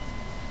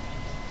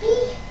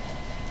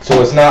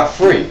 So it's not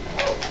free.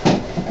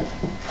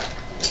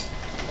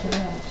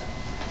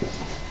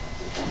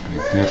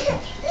 Big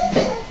difference.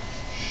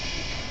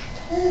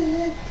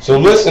 So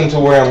listen to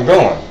where I'm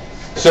going.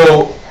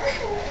 So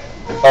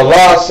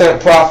Allah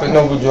sent Prophet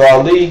Noble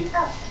Ali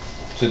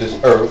to this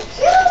earth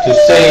to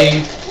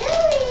save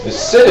the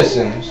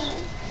citizens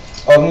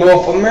of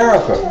North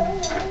America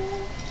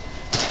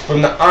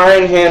from the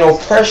iron hand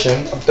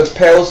oppression of the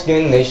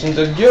pale-skinned nations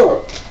of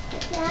Europe,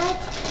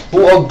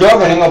 who are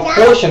governing a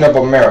portion of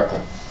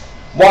America.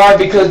 Why?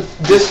 Because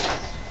this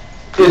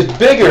is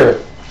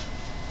bigger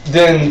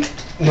than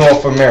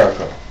North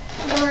America.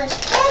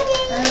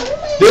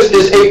 This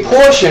is a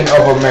portion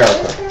of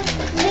America.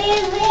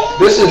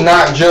 This is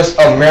not just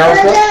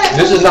America.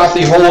 This is not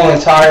the whole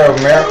entire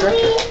America.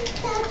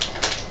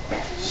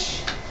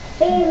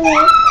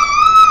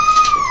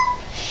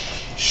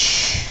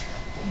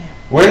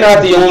 We're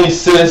not the only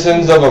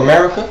citizens of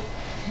America.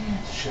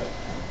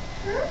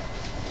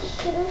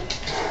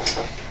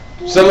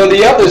 Some of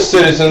the other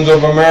citizens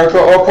of America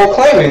are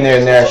proclaiming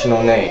their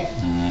national name.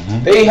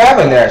 They have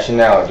a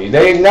nationality.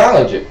 They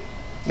acknowledge it.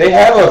 They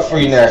have a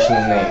free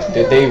national name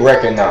that they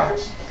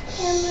recognize.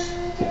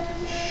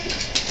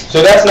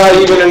 So that's not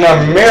even an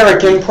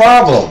American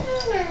problem.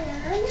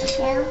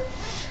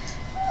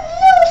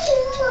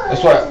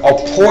 That's why a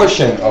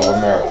portion of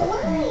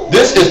America.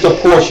 This is the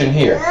portion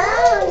here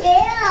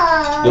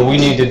that we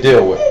need to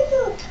deal with.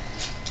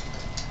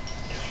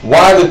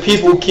 Why do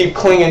people keep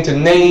clinging to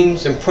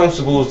names and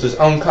principles that's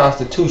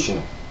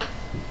unconstitutional?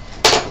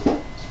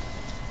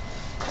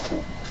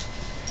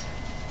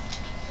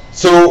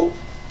 So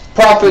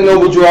Prophet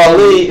Noble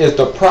Ali is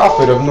the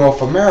prophet of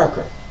North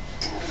America,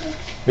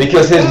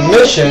 because his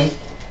mission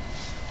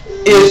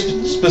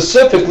is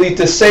specifically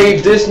to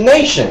save this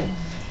nation.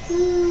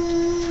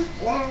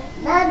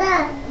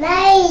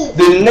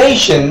 The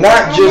nation,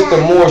 not just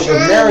the Moorish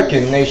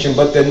American nation,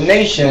 but the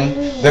nation,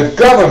 the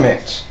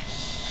government,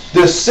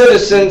 the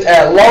citizens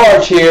at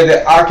large here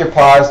that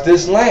occupies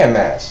this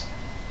landmass.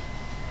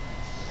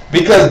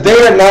 Because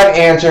they are not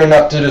answering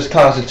up to this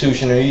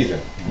Constitution either.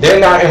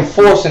 They're not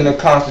enforcing the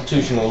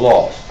constitutional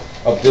laws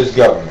of this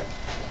government.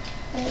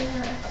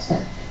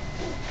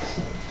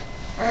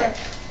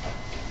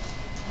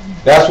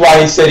 That's why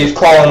he said he's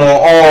calling on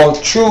all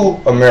true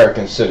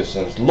American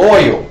citizens,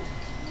 loyal,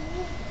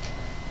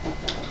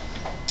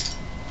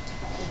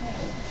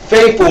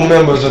 faithful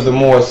members of the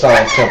Moorish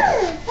Science Temple.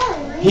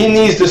 He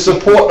needs the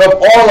support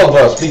of all of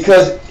us,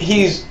 because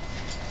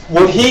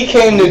what he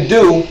came to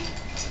do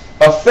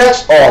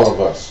affects all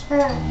of us.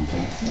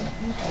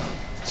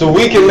 So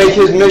we can make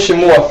his mission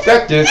more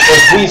effective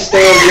if we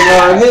stand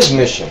behind his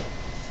mission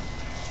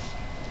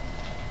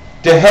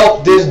to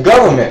help this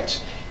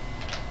government.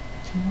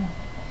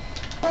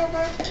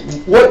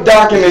 What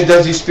document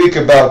does he speak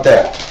about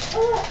that?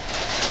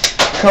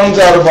 Comes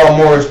out of our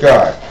Moorish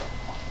guide.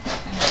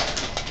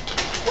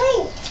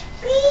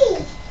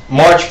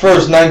 March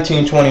 1st,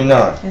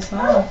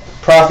 1929.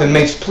 Prophet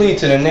makes plea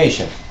to the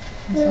nation.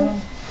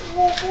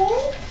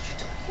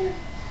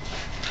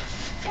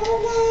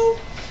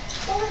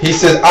 He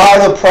says,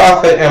 I, the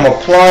prophet, am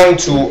applying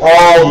to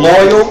all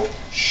loyal,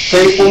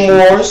 faithful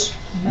Moors,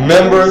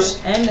 members,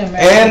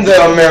 and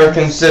the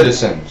American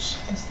citizens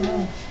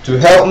to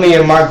help me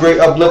in my great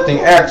uplifting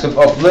acts of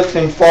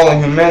uplifting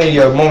fallen humanity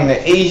among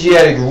the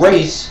Asiatic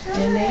race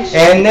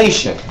and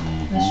nation.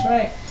 That's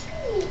right.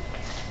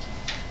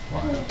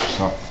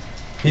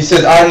 He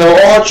says, I know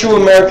all true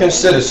American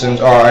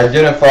citizens are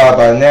identified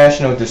by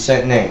national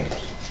descent names.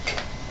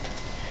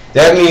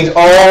 That means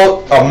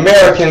all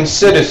American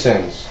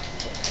citizens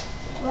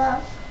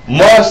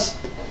must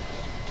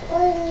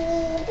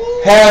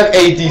have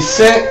a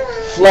descent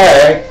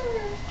flag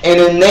and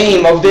a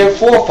name of their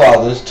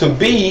forefathers to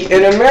be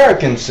an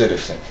American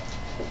citizen.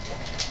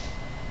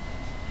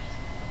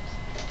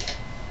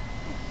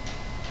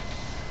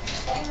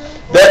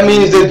 That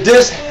means that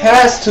this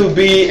has to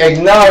be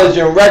acknowledged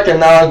and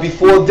recognized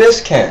before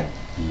this can.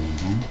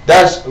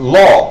 That's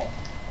law.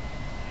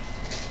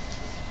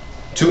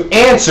 To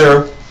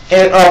answer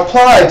and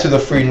apply to the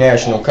free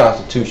national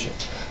constitution.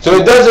 So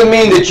it doesn't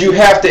mean that you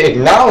have to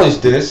acknowledge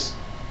this,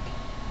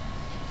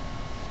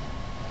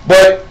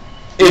 but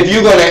if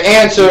you're going to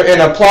answer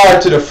and apply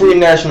to the free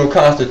national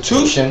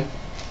constitution,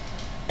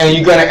 and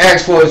you're going to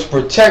ask for its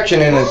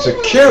protection and its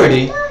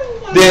security,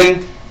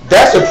 then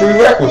that's a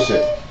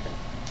prerequisite.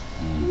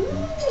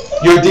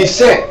 Your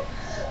descent.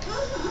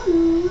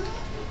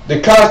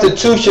 The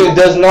Constitution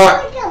does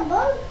not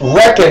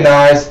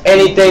recognize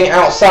anything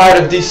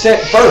outside of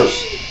descent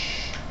first.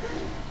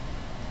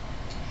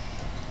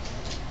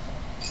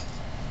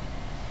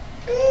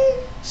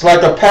 It's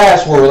like a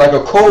password, like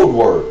a code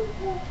word.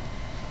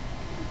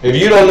 If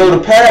you don't know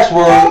the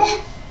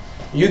password,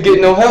 you get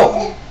no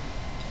help.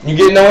 You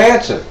get no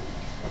answer.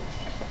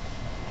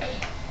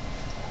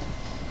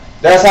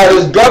 That's how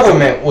this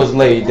government was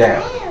laid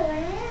down.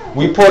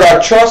 We put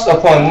our trust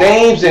upon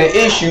names and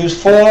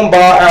issues formed by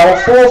our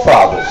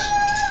forefathers.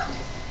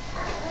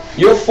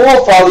 Your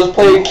forefathers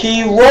played a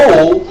key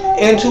role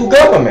into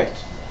government.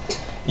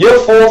 Your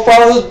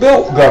forefathers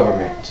built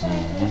government.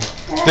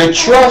 The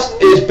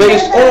trust is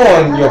based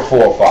on your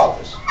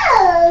forefathers.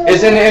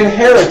 It's an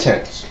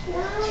inheritance.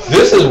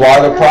 This is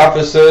why the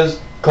prophet says,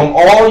 "Come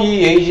all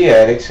ye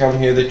Asiatics, come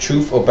hear the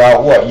truth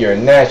about what? Your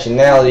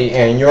nationality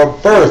and your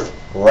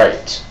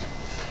birthright."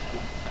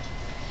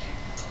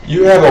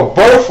 You have a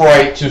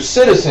birthright to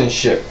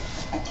citizenship.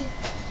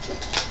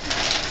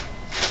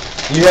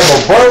 You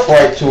have a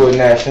birthright to a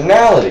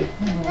nationality.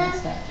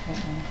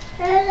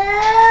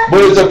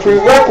 But it's a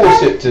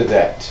prerequisite to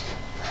that.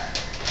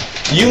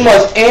 You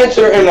must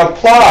answer and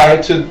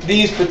apply to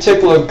these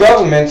particular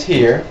governments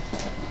here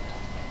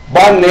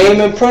by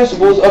name and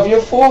principles of your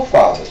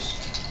forefathers.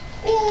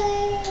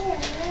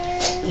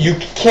 You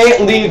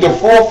can't leave the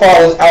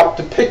forefathers out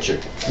the picture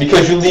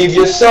because you leave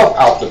yourself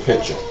out the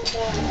picture.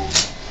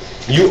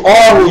 You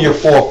are who your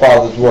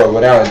forefathers were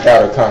without a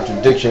doubt or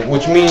contradiction,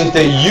 which means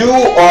that you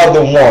are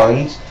the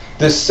ones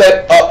that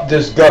set up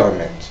this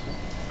government.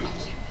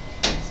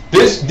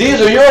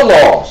 These are your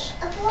laws.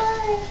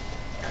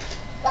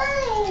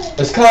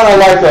 It's kind of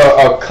like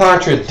a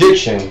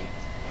contradiction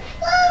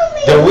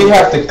that we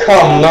have to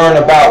come learn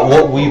about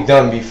what we've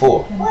done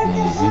before.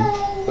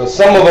 So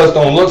some of us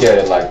don't look at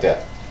it like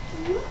that.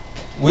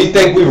 We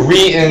think we're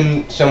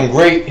reading some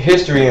great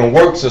history and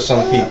works of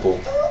some people,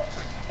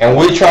 and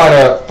we're trying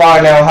to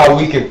find out how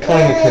we can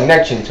claim a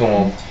connection to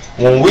them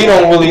when we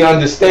don't really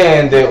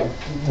understand that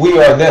we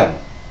are them.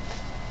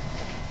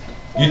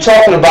 You're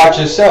talking about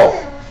yourself.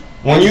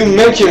 When you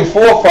mention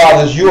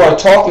forefathers, you are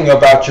talking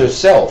about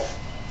yourself.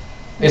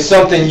 It's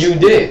something you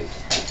did.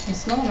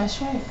 Islam,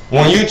 that's right.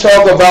 When you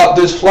talk about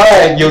this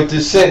flag, your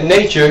descent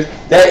nature,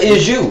 that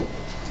is you.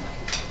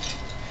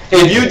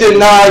 If you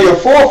deny your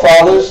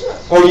forefathers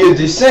or your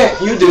descent,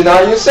 you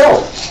deny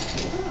yourself.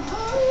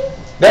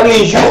 That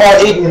means you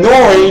are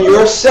ignoring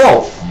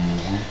yourself.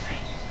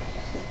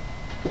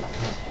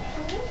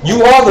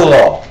 You are the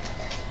law.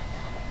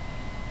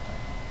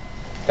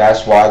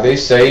 That's why they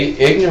say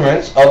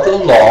ignorance of the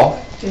law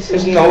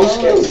is no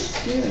excuse.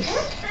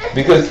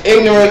 Because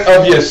ignorance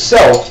of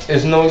yourself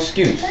is no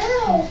excuse.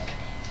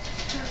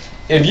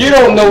 If you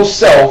don't know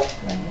self,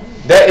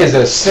 that is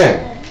a sin.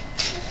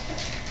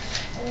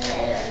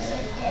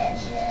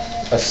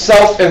 A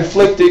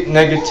self-inflicted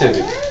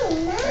negativity.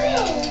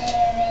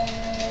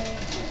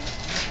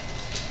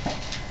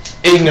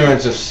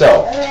 Ignorance of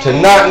self. To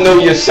not know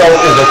yourself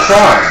is a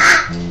crime.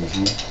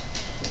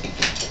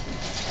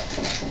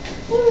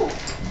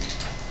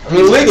 I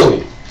mean,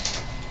 legally.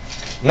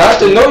 Not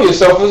to know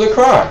yourself is a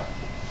crime.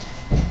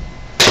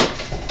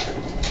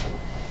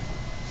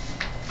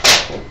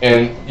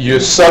 And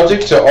you're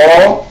subject to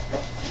all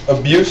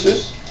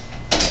abuses,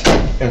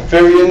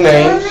 inferior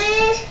names,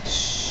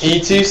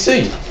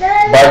 etc.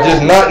 by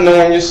just not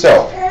knowing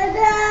yourself.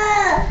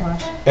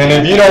 And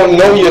if you don't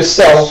know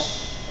yourself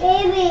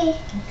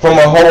from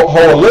a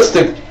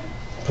holistic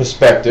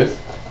perspective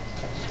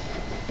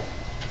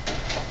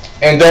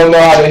and don't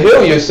know how to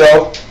heal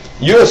yourself,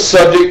 you're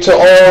subject to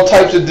all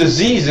types of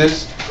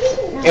diseases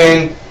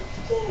and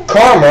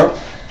karma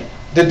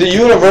that the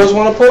universe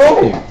want to put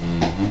on you.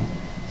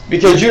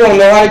 Because you don't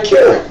know how to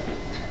cure it.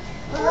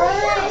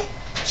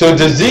 So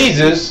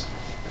diseases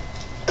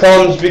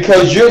comes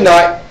because you're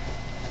not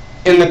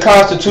in the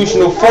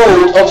constitutional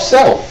fold of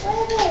self.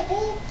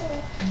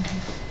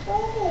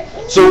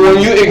 So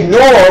when you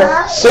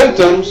ignore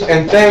symptoms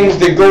and things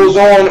that goes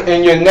on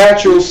in your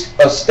natural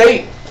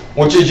state,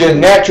 which is your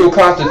natural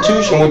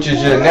constitution, which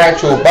is your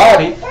natural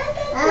body,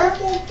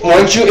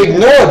 once you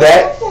ignore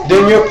that,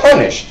 then you're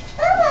punished.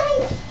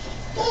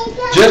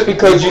 Just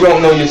because you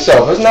don't know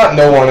yourself. It's not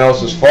no one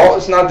else's fault.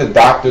 It's not the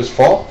doctor's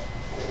fault.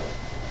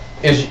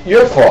 It's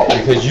your fault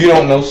because you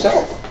don't know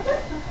self.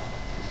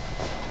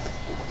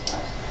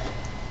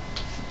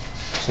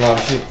 Islam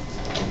Sheikh.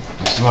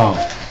 Islam.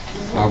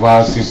 I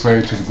rise to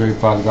pray to the great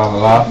Father God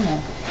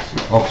Allah,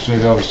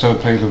 orchestrator of the seven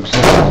plagues of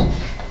existence.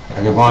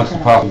 I give honor to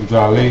the Prophet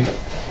Ali,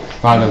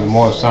 founder of the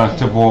Moorish Science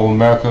Temple of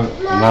America,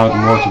 and now the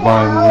Moorish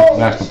Divine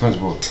National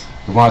Principles.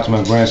 Give honor to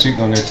my grand Sheikh,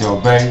 on Natal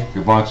Bay.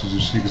 Give honor to the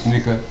Sheikh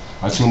Sneaker.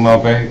 I to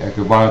Malbay, I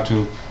give honor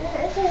to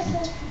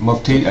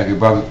Mufti, I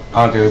give honor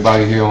to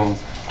everybody here on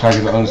trying to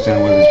get an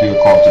understanding what this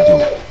video called to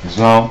do.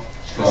 Islam?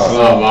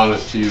 Islam,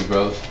 honors to you,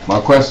 brother. My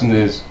question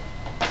is,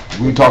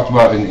 we talked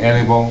about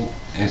inalienable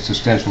and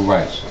substantial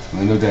rights.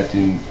 We know that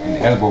the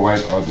inalienable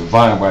rights are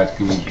divine rights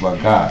given by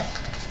God.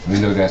 We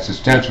know that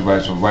substantial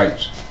rights are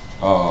rights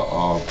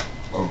are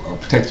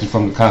protected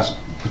from the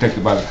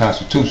protected by the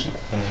Constitution.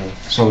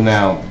 So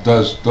now,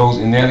 does those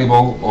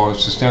inalienable or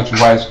substantial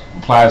rights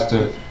applies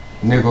to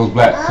Negroes,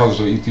 black, colors,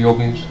 or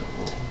Ethiopians?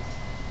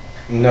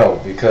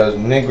 No, because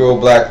Negro,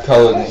 black,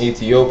 colored, and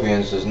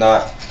Ethiopians is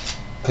not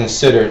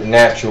considered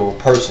natural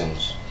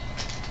persons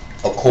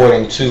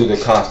according to the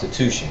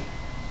Constitution.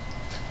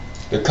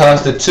 The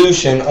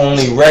Constitution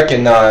only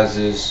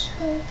recognizes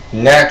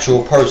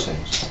natural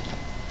persons,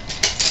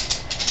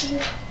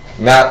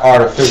 not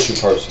artificial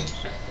persons.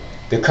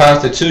 The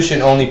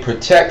Constitution only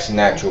protects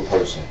natural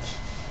persons.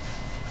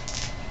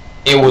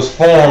 It was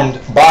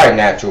formed by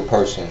natural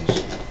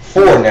persons,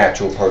 for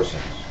natural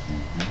persons.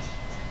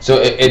 So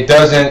it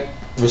doesn't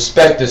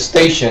respect the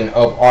station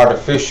of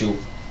artificial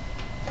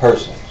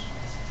persons.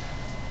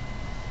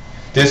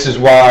 This is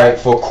why,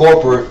 for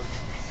corporate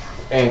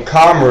and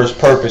commerce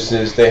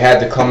purposes, they had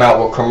to come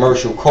out with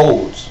commercial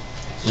codes,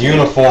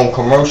 uniform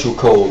commercial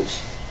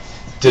codes,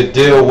 to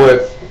deal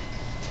with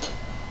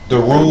the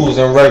rules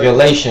and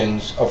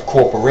regulations of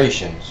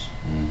corporations.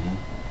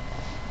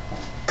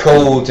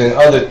 Codes and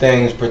other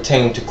things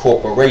pertain to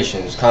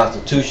corporations.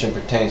 Constitution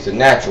pertains to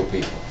natural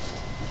people.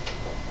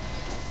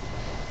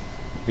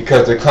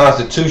 Because the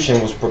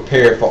Constitution was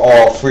prepared for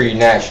all free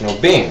national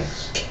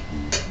beings.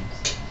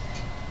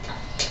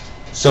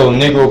 So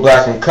Negro,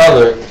 black, and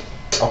colored,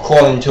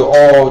 according to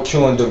all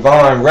true and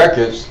divine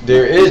records,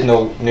 there is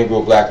no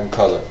Negro, black, and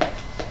colored.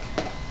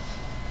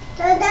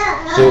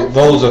 So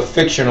those are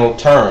fictional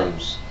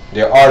terms.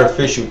 They're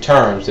artificial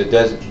terms that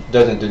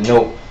doesn't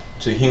denote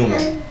to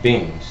human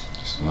beings.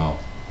 Islam.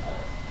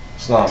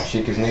 Islam,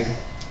 Sheikh Nika?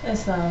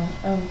 Islam.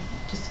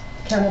 Just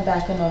kind of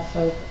backing off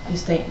of your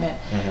statement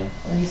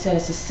when he said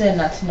it's a sin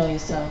not to know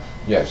yourself.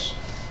 Yes.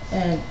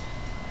 And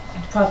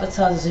the Prophet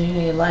tells us the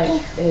unity of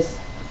life is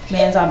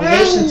man's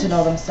obligation to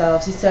know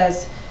themselves. He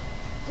says,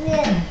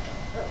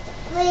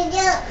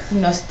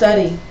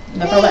 study.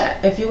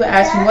 If you would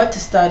ask me what to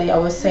study, I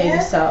would say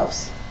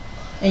yourselves.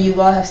 And you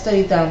all have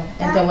studied them.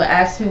 And then would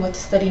ask me what to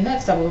study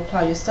next, I would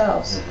reply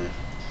yourselves.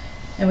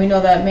 And we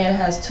know that man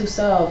has two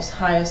selves,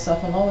 higher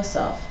self and lower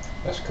self.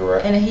 That's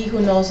correct. And he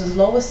who knows his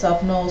lower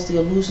self knows the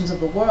illusions of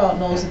the world,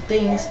 knows the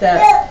things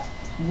that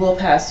will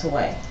pass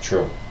away.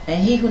 True.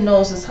 And he who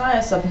knows his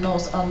higher self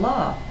knows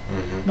Allah,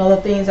 know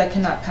the things that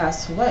cannot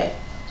pass away.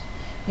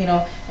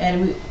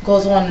 And it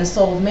goes on in the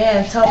soul of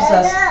man, tells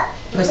us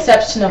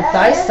perception of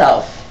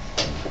thyself,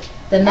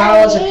 the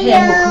knowledge of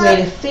him who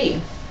created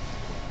thee,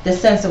 the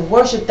sense of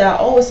worship thou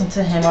owest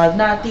unto him. Are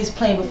not these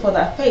plain before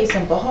thy face?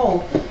 And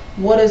behold,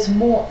 what is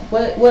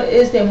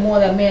there more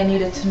that man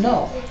needed to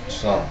know?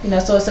 So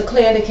it's a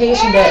clear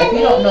indication that if you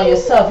don't know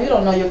yourself, you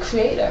don't know your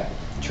creator.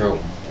 True.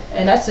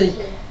 And that's a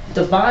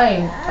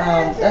divine,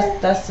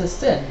 that's a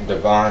sin.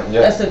 Divine,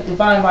 yes. That's a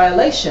divine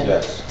violation.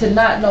 Yes. To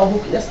not know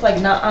who, that's like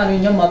not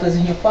honoring your mothers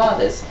and your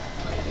fathers.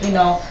 Indeed.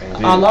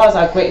 Allah is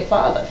our great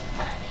father.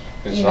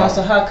 Islam.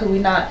 So how could we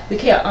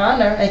can't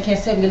honor and can't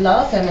say we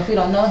love him if we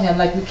don't know him,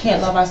 like we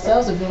can't love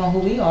ourselves if we don't know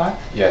who we are.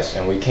 Yes,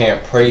 and we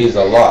can't praise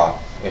Allah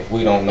if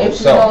we don't know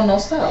self. If we don't know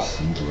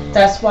self.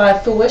 That's why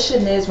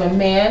fruition is when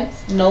man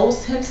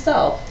knows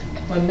himself,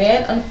 when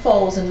man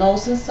unfolds and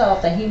knows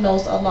himself, that he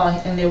knows Allah,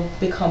 and they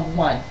become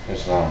one.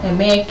 Islam. And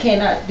man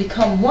cannot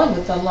become one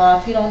with Allah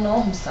if he don't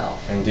know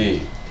himself.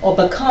 Indeed. Or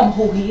become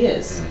who he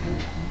is.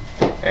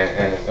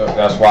 And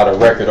that's why the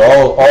record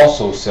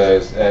also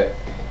says that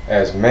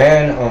as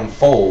man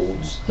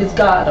unfolds, his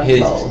God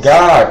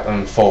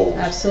unfolds.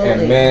 Absolutely.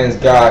 And man's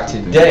God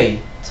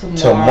today,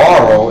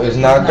 tomorrow is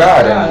not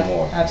God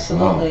anymore.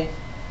 Absolutely.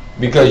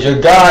 Because your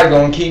God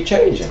gonna keep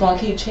changing. It's gonna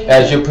keep changing.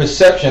 As your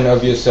perception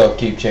of yourself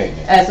keep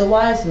changing. As a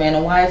wise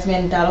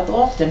man doubteth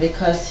often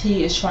because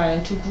he is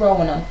trying to grow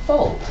and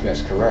unfold.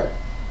 That's correct.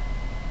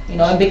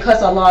 And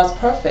because Allah is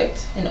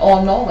perfect and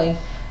all-knowing,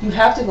 you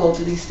have to go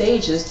through these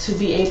stages to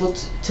be able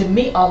to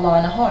meet Allah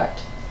in the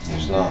heart.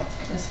 Islam.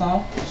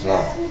 Islam.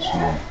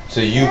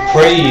 So you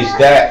praise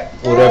that,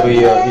 whatever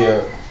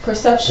your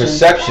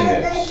perception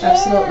is.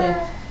 Absolutely.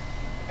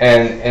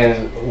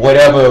 And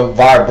whatever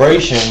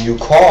vibration you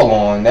call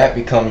on, that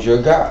becomes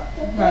your God.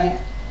 Right.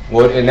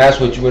 And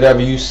that's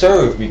whatever you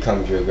serve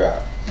becomes your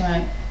God.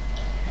 Right.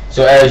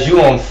 So as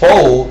you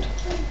unfold,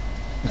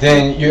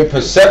 then your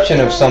perception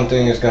of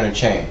something is going to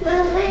change.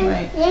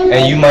 Right.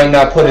 And you might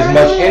not put as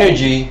much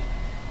energy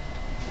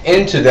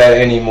into that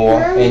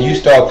anymore, and you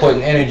start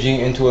putting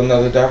energy into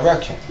another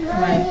direction.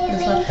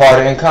 Right. Part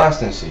of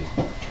inconstancy.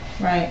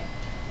 Right.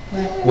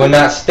 We're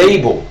not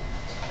stable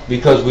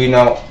because we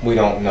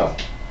don't know.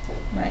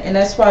 Right. And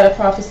that's why the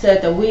Prophet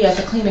said that we, as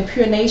a clean and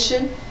pure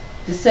nation,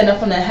 descended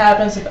from the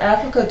inhabitants of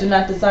Africa, do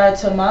not desire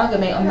to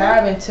amalgamate or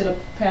marry into the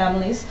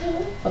families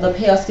of the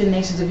pale-skinned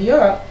nations of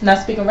Europe. Not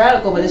speaking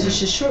radical, but this is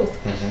just truth.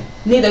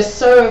 Neither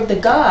serve the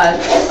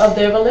gods of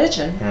their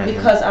religion,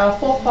 because our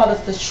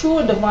forefathers, the true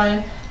and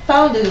divine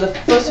founded the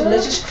first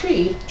religious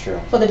creed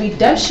for the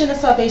redemption and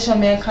salvation of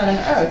mankind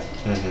on earth.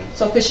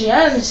 So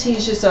Christianity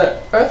teaches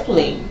an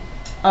earthly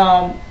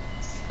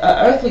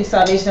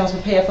salvation that was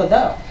prepared for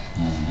them.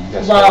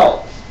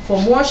 While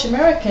for Moorish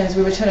Americans,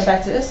 we're returning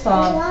back to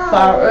Islam for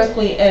our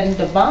earthly and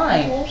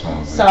divine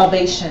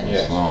salvation.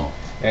 Yes.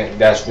 And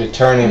that's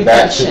returning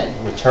back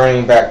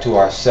to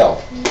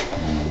ourself.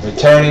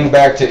 Returning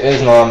back to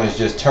Islam is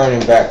just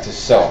turning back to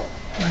self.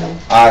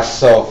 I,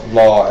 self,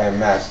 law, and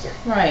master.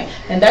 Right,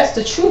 and that's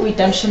the true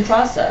redemption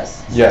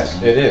process.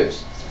 Yes, it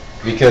is.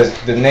 Because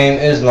the name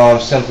Islam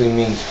simply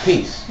means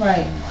peace.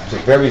 Right. It's a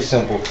very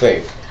simple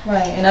faith.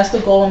 Right, and that's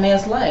the goal of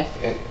man's life.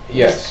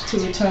 Yes. To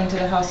return to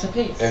the house of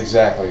peace.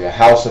 Exactly, a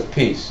house of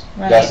peace.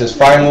 Right. That's his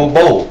final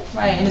abode.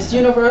 Right, and it's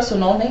universal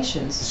in all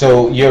nations.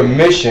 So your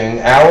mission,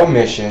 our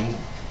mission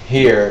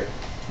here,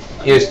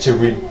 is to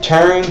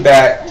return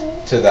back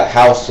to the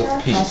house of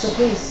peace. House of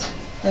peace.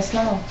 That's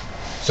now.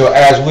 So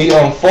as we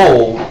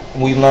unfold,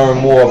 we learn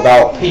more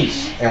about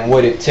peace and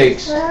what it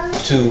takes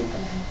to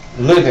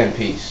live in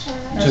peace,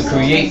 to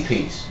create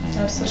peace,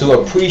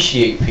 to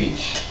appreciate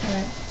peace.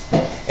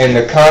 And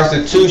the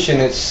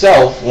Constitution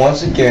itself,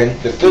 once again,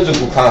 the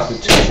physical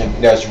Constitution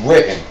that's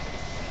written,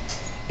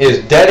 is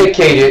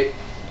dedicated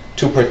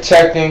to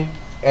protecting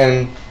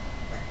and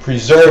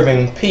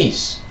preserving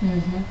peace.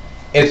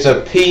 It's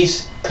a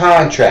peace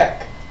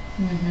contract,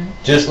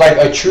 just like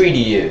a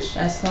treaty is.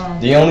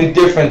 The only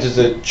difference is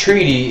a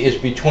treaty is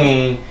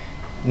between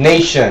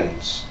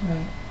nations.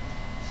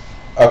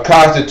 A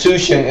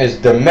constitution is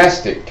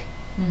domestic,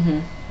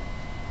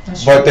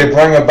 but they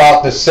bring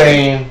about the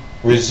same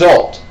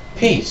result,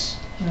 peace.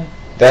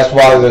 That's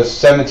why the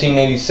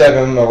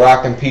 1787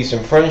 Moroccan Peace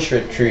and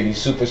Friendship Treaty,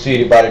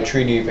 superseded by the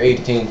Treaty of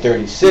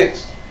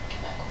 1836,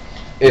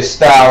 is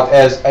styled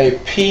as a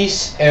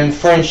peace and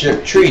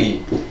friendship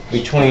treaty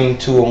between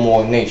two or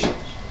more nations.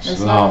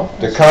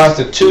 The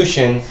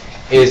Constitution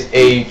is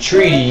a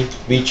treaty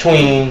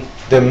between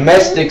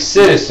domestic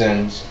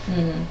citizens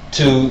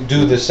to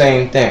do the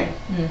same thing,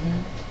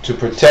 to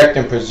protect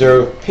and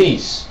preserve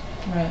peace.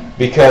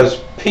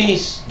 Because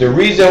peace, the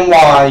reason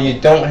why you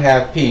don't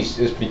have peace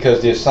is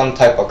because there's some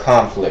type of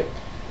conflict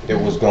that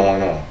was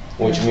going on,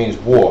 which means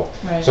war.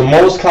 So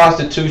most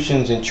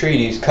constitutions and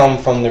treaties come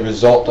from the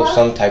result of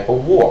some type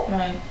of war.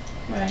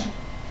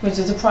 Which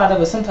is a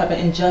product of some type of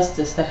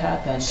injustice that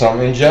happened.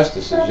 Some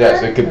injustices,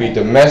 yes. It could be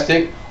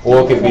domestic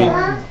or it could be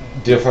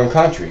different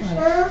countries.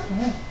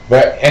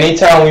 But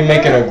anytime we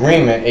make an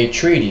agreement, a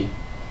treaty,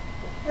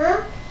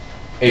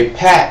 a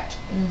pact,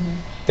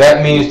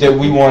 that means that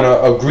we want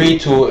to agree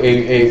to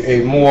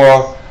a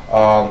more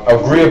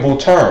agreeable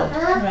term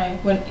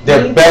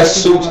that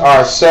best suits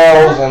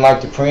ourselves and,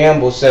 like the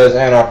preamble says,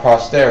 and our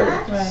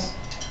posterity.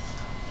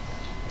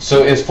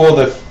 So it's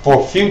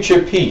for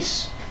future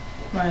peace.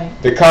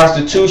 The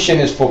Constitution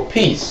is for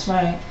peace.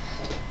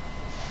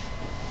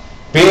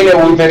 Being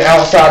that we've been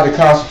outside the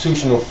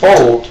constitutional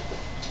fold,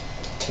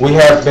 we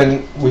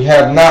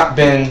have not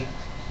been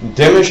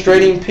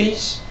demonstrating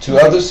peace to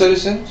other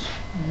citizens,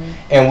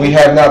 and we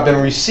have not been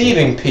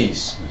receiving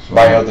peace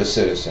by other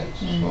citizens.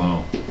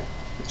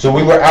 So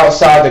we were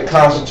outside the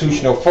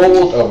constitutional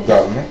fold of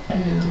government.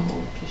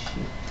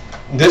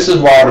 This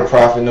is why the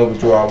Prophet Noble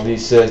Drew Ali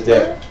says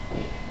that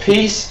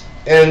peace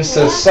in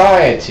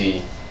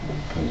society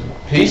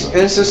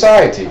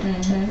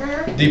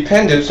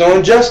depends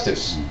on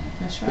justice.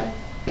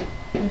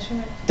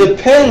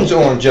 Depends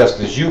on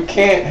justice. You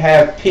can't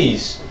have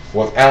peace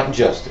without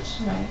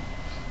justice.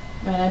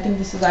 And I think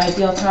this is the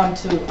ideal time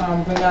to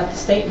bring out the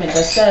statement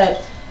that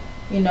said,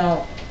 you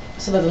know,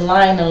 so that the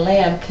lion and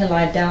lamb can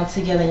lie down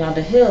together on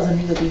the hills and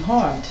neither be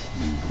harmed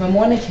when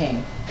morning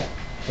came.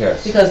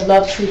 Yes. Because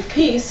love, truth,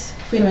 peace,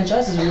 freedom, and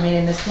justice remain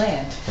in this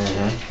land.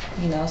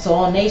 You know, so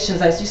all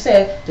nations, as you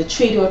said, the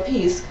treaty or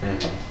peace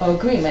or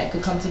agreement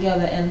could come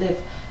together and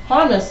live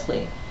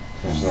harmlessly.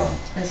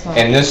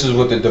 And this is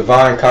what the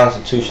divine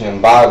constitution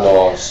and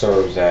bylaws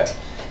serves at,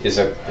 is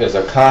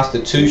a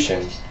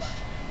constitution,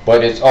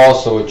 but it's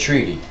also a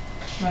treaty.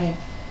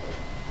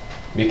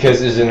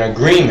 Because it's an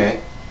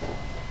agreement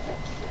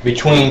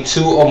between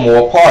two or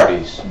more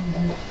parties.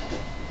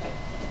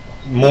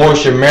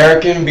 Moorish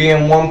American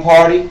being one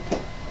party,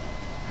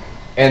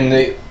 and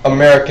the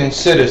American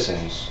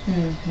citizens,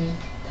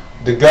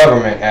 the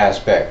government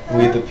aspect,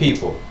 we the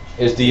people,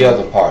 is the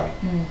other party.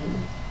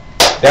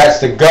 That's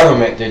the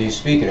government that he's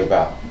speaking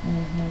about.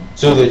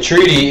 So the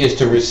treaty is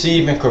to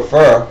receive and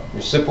confer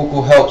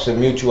reciprocal helps and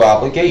mutual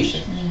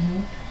obligations.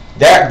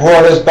 That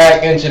brought us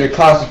back into the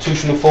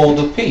constitutional fold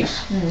of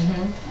peace.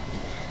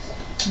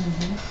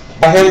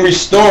 By him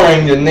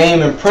restoring the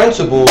name and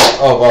principles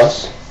of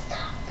us,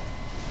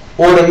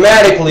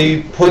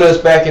 automatically put us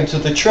back into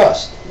the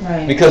trust.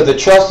 Because the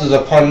trust is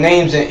upon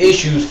names and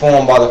issues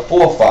formed by the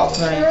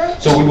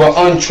forefathers. So we were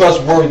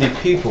untrustworthy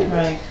people.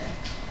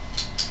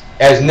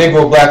 As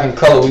Negro, black, and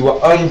color, we were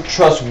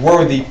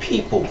untrustworthy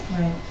people.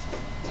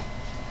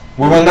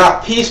 We were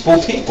not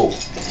peaceful people.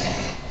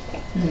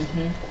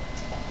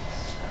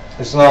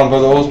 Islam,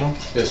 Brother Osman?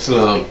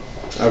 Islam.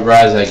 I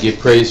rise, I give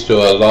praise to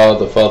Allah,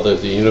 the Father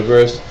of the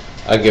universe.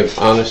 I give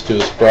honors to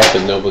His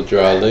Prophet Noble Drew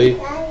Ali.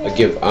 I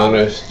give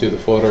honors to the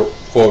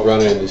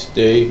forerunner in this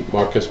day,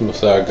 Marcus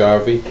Messiah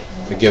Garvey.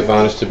 I give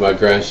honors to my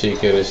Grand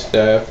Sheikh and his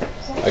staff.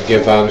 I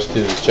give honors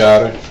to the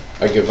charter.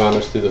 I give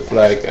honors to the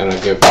flag, and I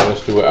give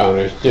honors to what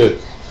honors due.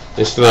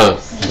 Islam.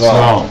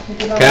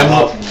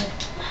 Camel.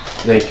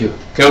 Thank you.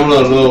 Coming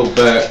a little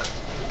back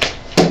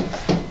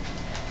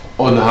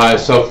on the higher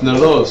self and the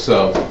lower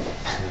self.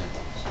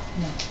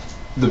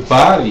 the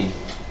body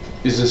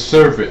is a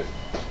servant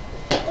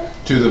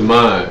to the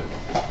mind,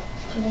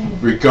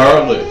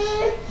 regardless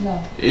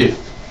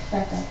if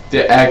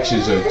the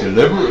actions are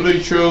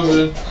deliberately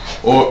chosen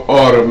or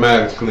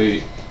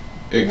automatically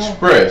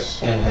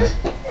expressed.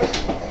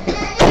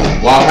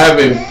 While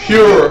having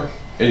pure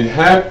and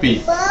happy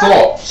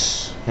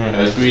thoughts,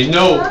 as we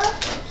know,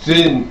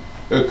 sin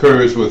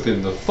occurs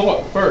within the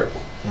thought first.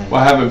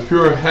 While having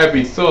pure and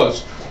happy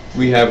thoughts,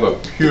 we have a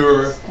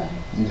pure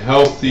and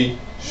healthy,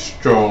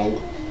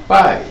 strong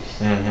body.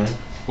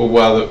 But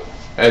while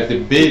at the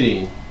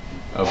bidding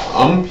of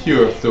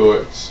impure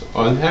thoughts,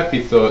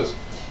 unhappy thoughts,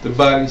 the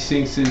body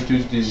sinks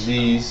into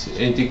disease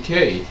and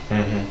decay.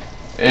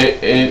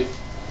 And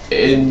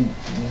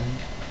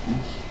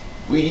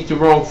we eat the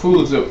wrong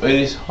foods, and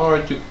it's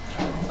hard to.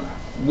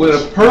 When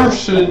a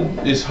person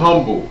is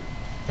humble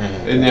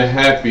and they're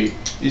happy,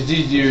 it's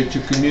easier to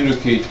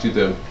communicate to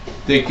them.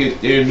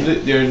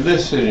 They're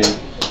listening.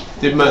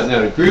 They might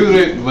not agree with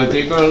it, but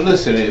they're gonna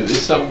listen. If it's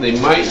something they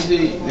might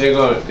see, they're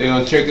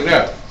gonna check it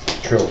out.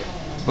 True.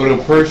 But a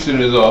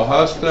person is all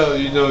hostile,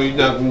 you know, you're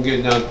not gonna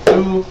get nothing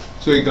through.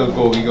 So he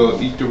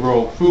gonna eat the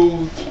wrong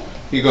foods.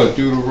 He gonna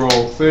do the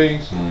wrong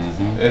things,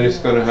 and it's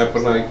gonna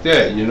happen like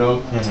that. You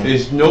know,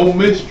 there's no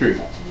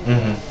mystery.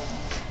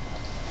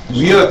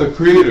 We are the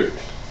creators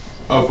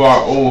of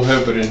our own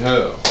heaven and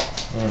hell.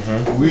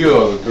 We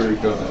are the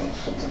great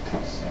gods.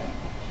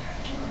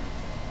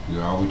 You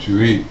are what you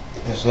eat.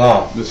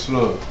 Islam.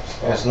 Islam.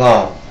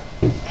 Islam.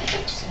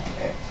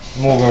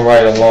 Moving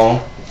right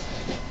along.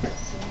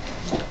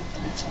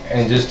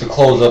 And just to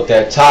close up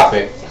that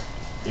topic,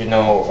 you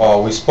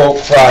know, we spoke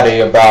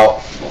Friday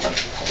about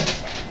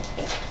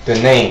the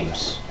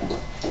names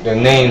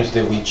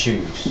that we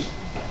choose.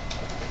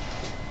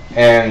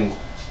 And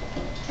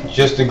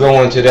just to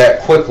go into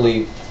that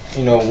quickly,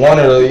 you know, one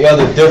of the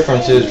other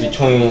differences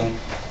between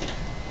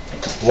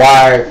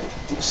why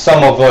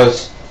some of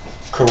us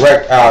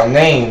correct our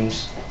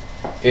names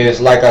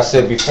is, like I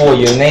said before,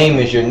 your name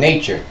is your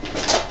nature.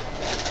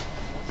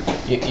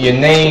 Your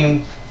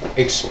name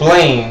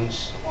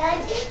explains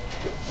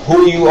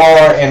who you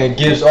are, and it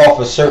gives off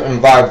a certain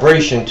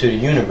vibration to the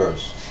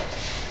universe.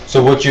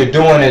 So what you're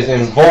doing is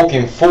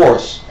invoking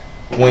force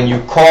when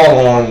you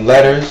call on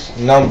letters,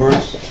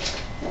 numbers.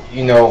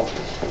 You know,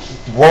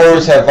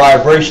 words have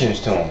vibrations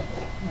to them.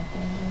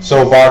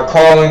 So by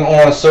calling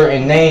on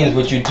certain names,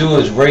 what you do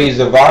is raise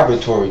the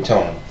vibratory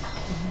tone.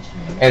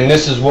 And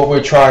this is what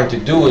we're trying to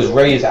do, is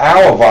raise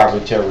our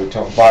vibratory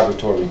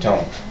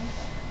tone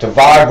to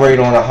vibrate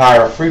on a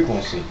higher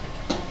frequency.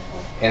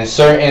 And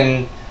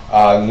certain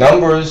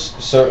numbers,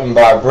 certain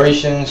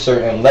vibrations,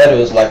 certain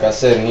letters, like I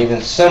said, and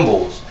even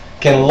symbols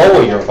can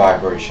lower your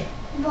vibration.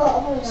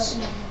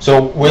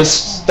 So we're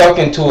stuck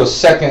into a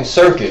second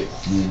circuit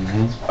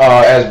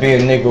as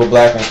being Negro,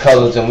 Black, and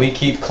colors, and we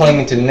keep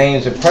clinging to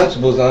names and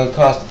principles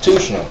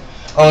unconstitutional.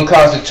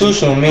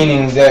 Unconstitutional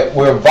meaning that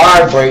we're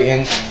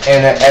vibrating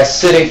in an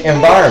acidic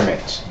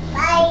environment.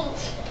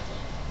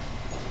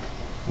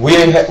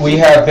 We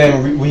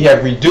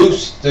have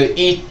reduced the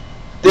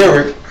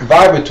etheric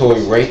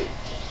vibratory rate,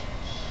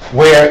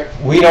 where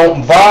we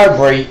don't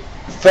vibrate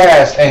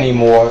fast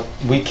anymore.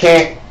 We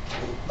can't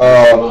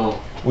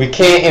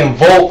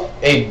invoke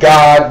a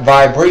God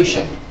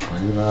vibration.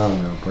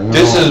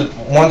 This is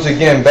once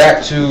again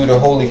back to the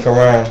Holy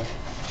Quran.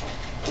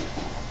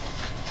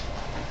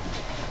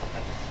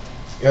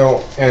 You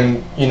know,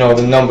 and you know,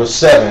 the number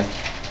 7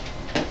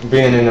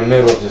 being in the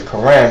middle of the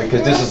Quran,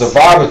 because this is a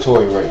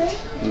vibratory rate.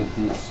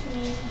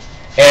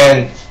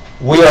 And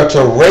we are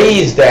to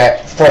raise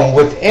that from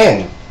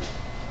within.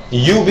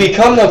 You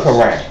become the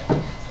Quran.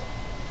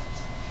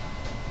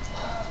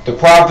 The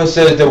Prophet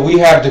says that we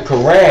have the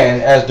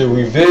Quran as the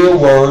revealed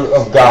word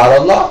of God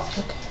Allah.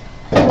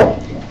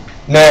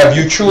 Now, if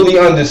you truly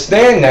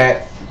understand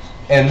that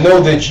and know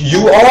that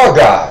you are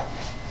God,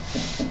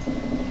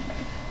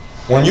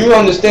 when you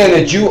understand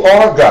that you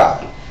are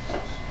God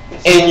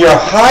in your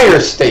higher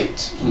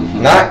state,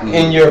 not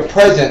in your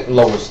present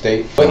lower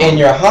state, but in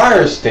your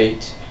higher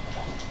state,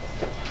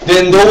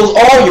 then those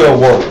are your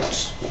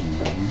words.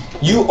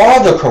 You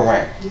are the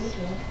Quran.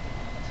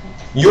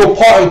 You're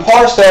part and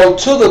parcel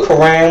to the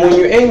Quran when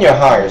you're in your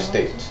higher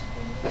state.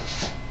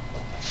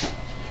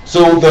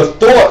 So the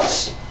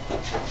thoughts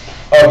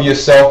of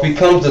yourself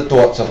becomes the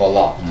thoughts of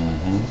Allah.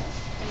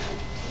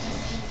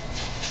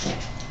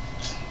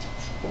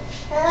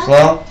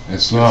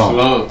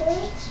 Islam.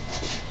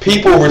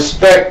 People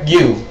respect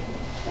you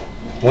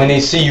when they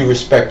see you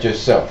respect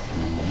yourself.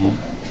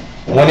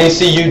 When they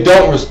see you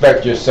don't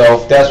respect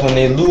yourself, that's when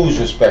they lose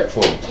respect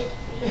for you.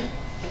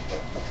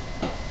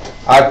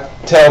 I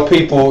tell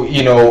people,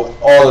 you know,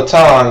 all the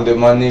time that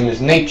my name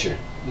is Nature.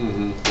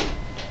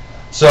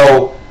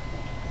 So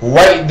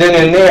right then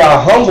and there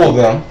I humble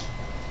them,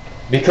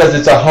 because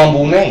it's a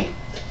humble name.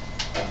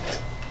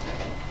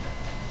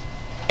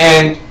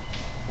 And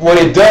what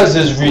it does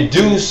is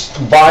reduce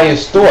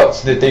biased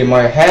thoughts that they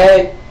might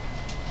have.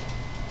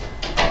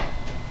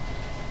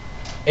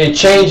 It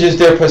changes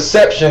their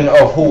perception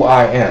of who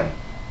I am.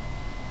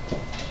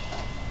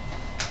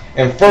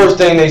 And first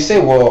thing they say,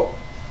 well,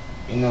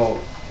 you know,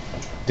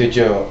 did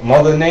your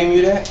mother name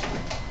you that?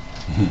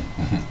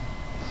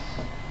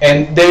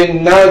 And they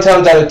 9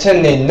 times out of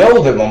 10 they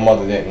know that my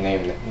mother didn't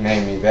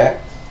name me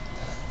that,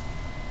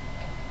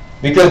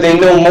 because they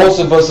know most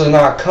of us are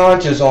not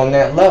conscious on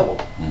that level.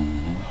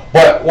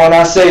 But when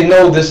I say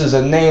no, this is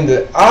a name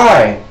that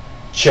I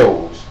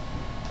chose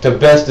to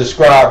best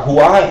describe who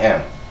I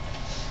am,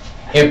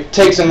 it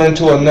takes them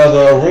into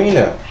another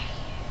arena,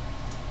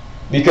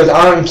 because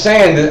I'm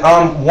saying that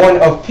I'm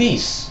one of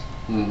peace.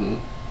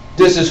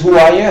 This is who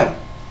I am.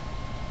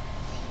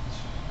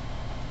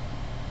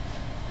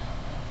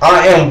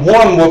 I am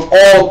one with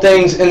all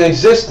things in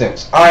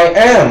existence. I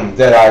am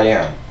that I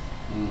am.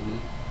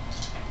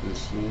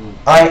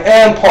 I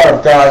am part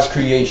of God's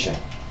creation.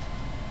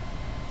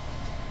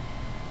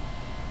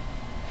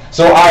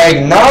 So I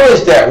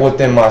acknowledge that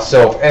within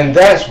myself, and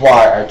that's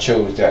why I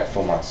chose that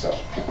for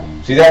myself.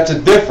 See, that's a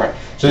different.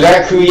 So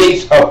that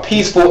creates a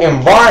peaceful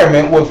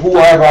environment with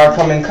whoever I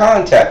come in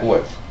contact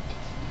with,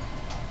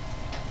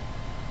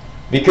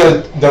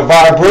 because the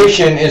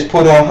vibration is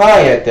put on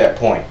high at that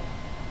point.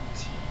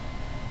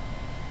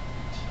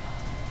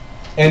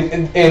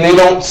 And they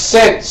don't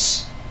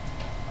sense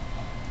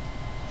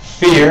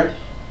fear.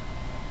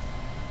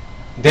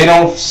 They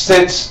don't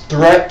sense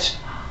threat.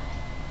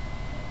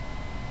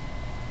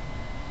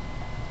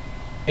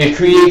 It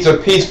creates a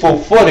peaceful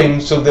footing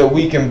so that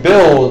we can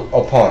build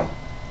upon.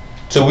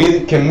 So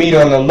we can meet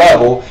on the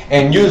level,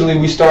 and usually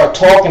we start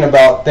talking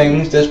about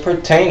things that's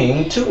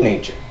pertaining to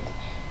nature.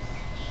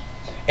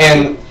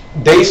 And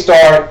they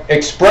start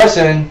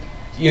expressing,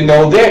 you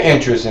know, their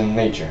interest in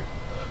nature.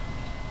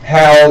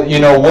 How, you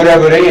know,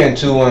 whatever they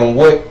into, and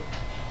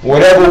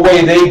whatever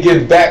way they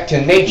give back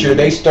to nature,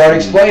 they start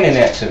explaining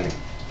that to me.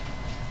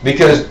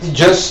 Because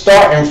just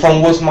starting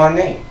from what's my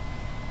name,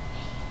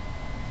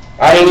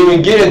 I didn't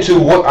even get into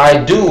what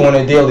I do on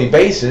a daily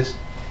basis.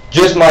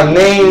 Just my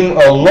name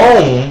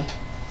alone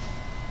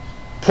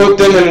put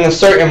them in a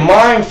certain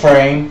mind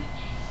frame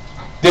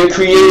that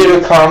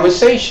created a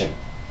conversation.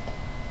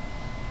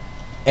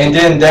 And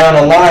then down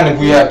the line, if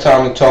we have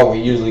time to talk, we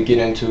usually get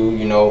into,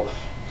 you know,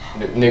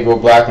 the Negro,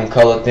 black, and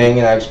color thing,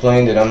 and I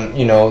explained that I'm,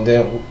 you know,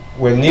 that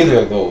we're neither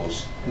of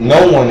those.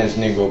 No one is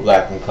Negro,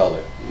 black, and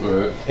colored.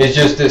 Right. It's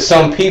just that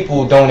some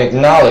people don't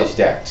acknowledge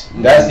that.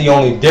 That's the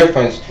only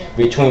difference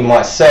between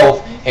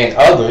myself and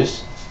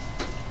others.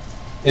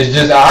 It's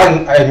just I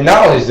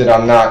acknowledge that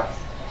I'm not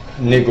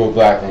Negro,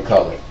 black, and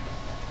colored,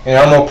 and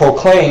I'm gonna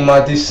proclaim my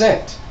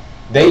descent.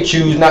 They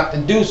choose not to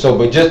do so,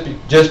 but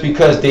just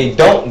because they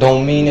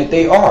don't mean that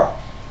they are,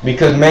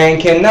 because man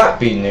cannot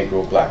be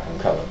Negro, black, and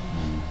colored.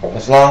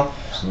 Islam?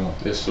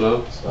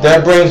 Islam.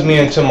 That brings me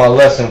into my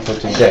lesson for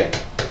today.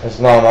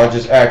 Islam, I'll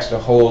just ask to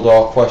hold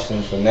all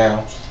questions for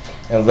now,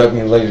 and let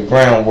me lay the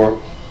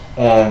groundwork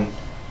on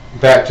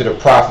back to the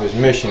Prophet's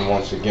mission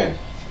once again.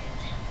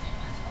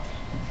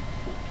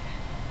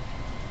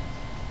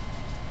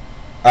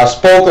 I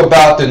spoke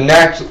about the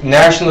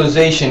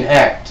Naturalization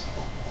Act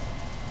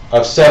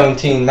of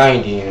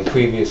 1790 in the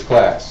previous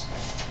class.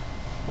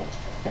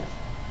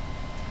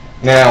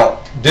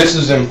 Now, this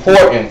is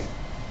important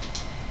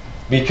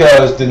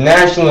because the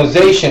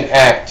Naturalization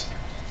Act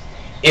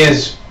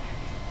is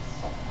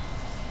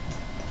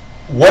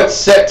what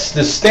sets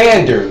the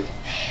standard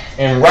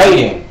in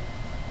writing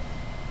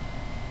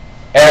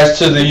as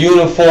to the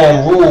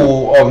uniform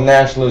rule of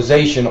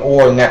naturalization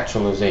or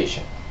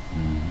naturalization.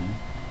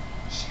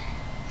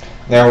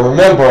 Now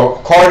remember,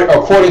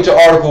 according to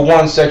Article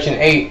 1, Section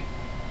 8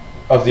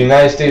 of the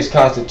United States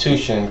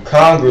Constitution,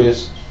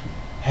 Congress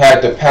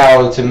had the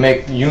power to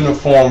make the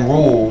uniform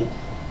rule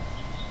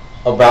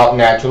about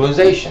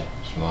naturalization.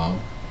 Islam.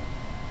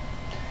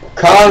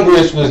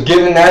 Congress was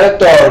given that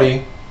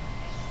authority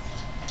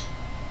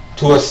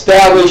to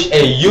establish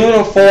a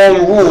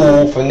uniform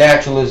rule for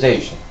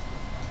naturalization.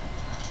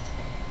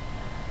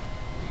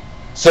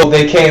 So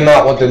they came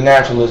out with the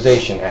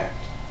Naturalization Act.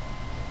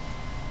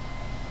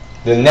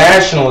 The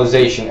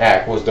Nationalization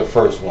Act was the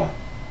first one.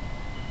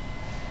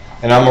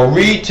 And I'm going to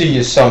read to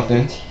you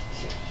something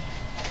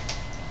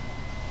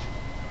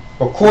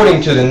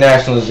according to the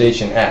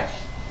Naturalization Act.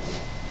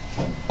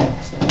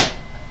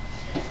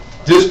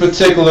 This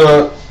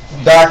particular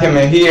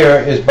document here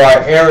is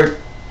by Eric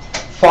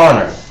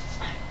Foner,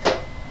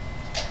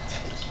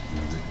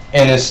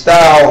 and it's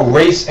styled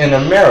Race in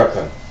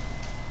America.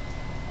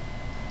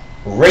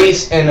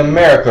 Race in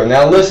America.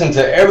 Now listen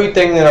to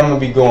everything that I'm going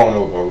to be going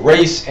over.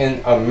 Race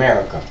in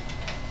America.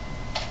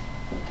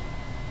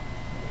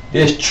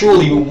 There's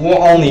truly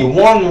only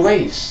one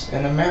race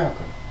in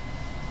America,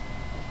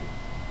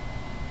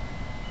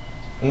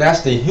 and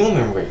that's the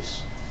human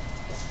race.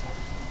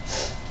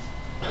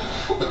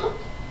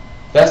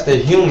 That's the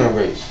human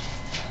race.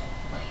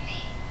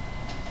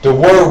 The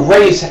word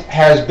race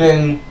has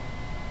been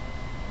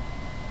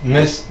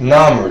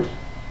misnomered.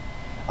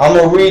 I'm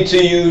going to read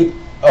to you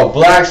a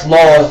Black's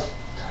Law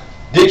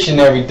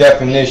Dictionary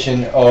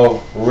definition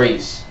of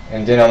race,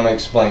 and then I'm going to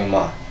explain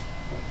mine.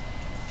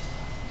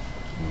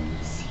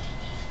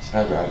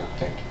 I got it.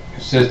 Thank you.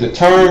 It says the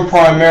term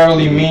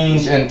primarily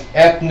means an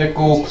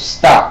ethnical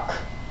stock,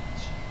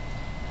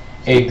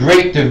 a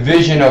great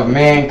division of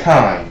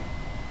mankind,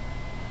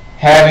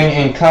 having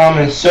in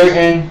common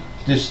certain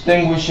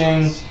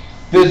distinguishing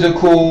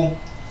physical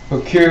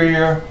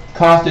peculiar,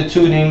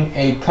 constituting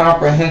a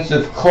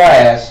comprehensive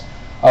class,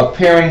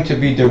 appearing to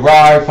be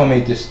derived from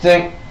a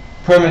distinct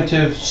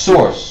primitive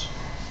source.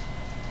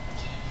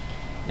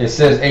 It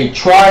says a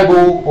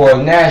tribal or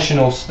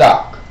national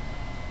stock,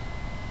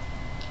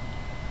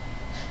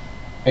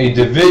 a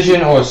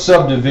division or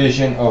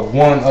subdivision of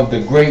one of the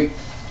great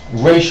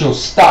racial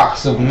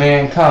stocks of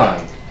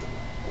mankind.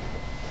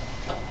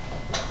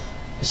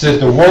 It says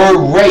the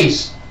word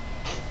race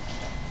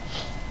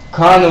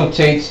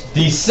connotates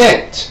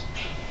descent.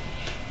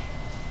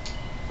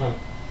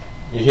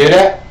 You hear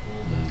that?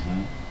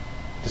 Mm-hmm.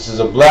 This is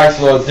a Black's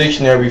Law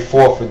Dictionary,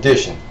 4th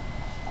edition.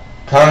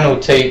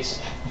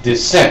 Connotates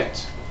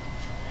descent.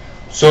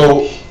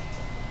 So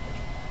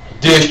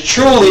there's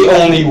truly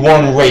only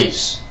one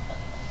race.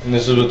 And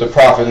this is what the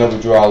Prophet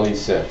Nabi Ali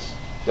says.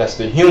 That's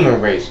the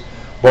human race.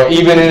 But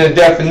even in the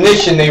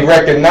definition they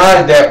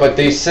recognized that, but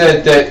they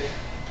said that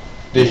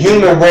the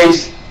human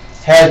race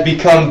has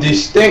become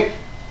distinct.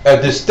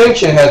 A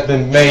distinction has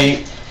been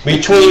made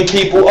between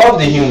people of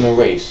the human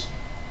race.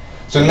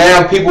 So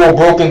now people are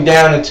broken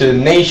down into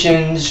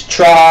nations,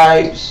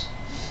 tribes,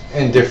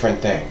 and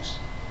different things.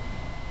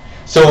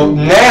 So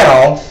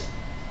now,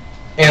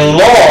 in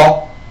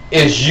law,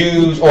 is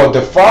used or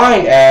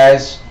defined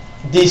as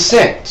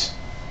descent.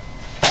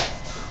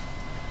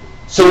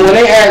 So when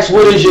they ask,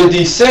 what is your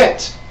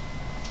descent?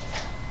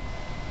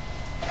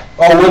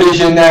 Or what is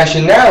your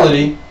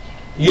nationality?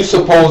 You're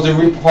supposed to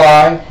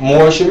reply,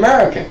 Moorish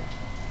American.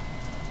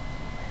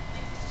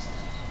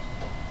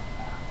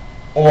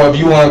 Or if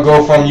you want to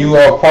go from you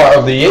are part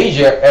of the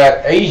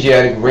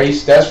Asiatic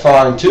race, that's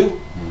fine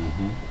too.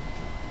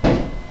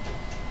 Mm-hmm.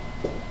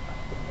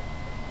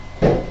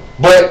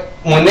 But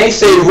when they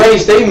say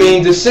race, they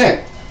mean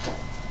descent.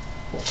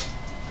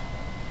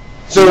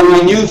 So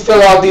when you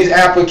fill out these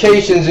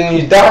applications and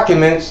these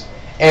documents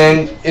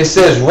and it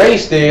says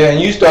race there and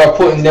you start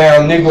putting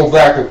down Negro,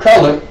 black, or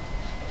colored,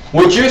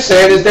 what you're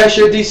saying is that's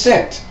your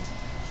descent.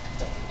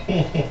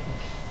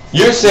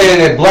 You're saying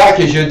that black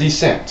is your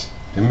descent.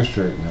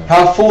 Demonstrate now.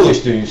 How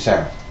foolish do you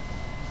sound?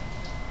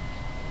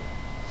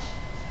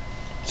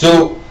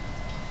 So,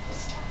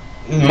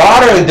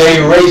 modern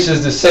day race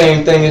is the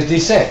same thing as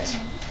descent,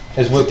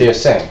 is what they're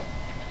saying.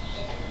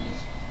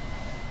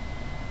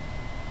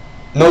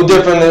 No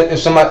different than if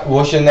somebody,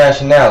 what's your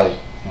nationality?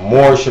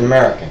 Moorish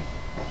American.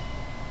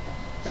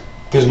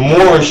 Because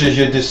Moorish is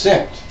your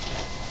descent.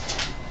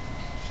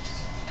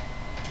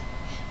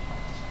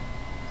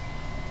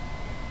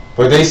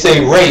 But they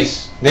say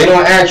race. They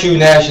don't ask you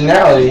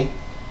nationality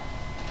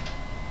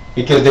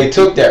because they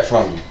took that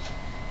from you.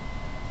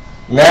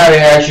 Now they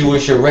ask you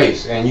what's your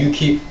race, and you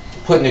keep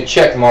putting a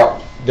check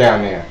mark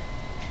down there.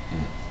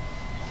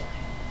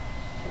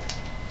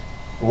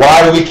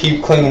 Why do we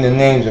keep clinging to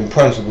names and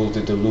principles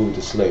that delude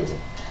the slavery?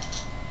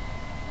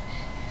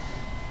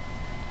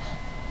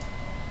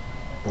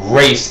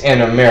 Race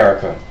in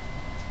America.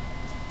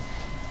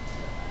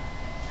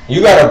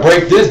 You got to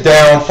break this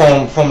down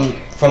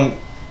from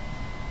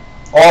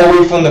all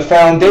the way from the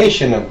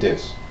foundation of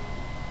this.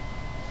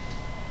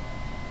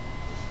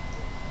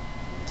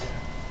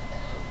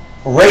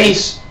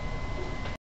 Race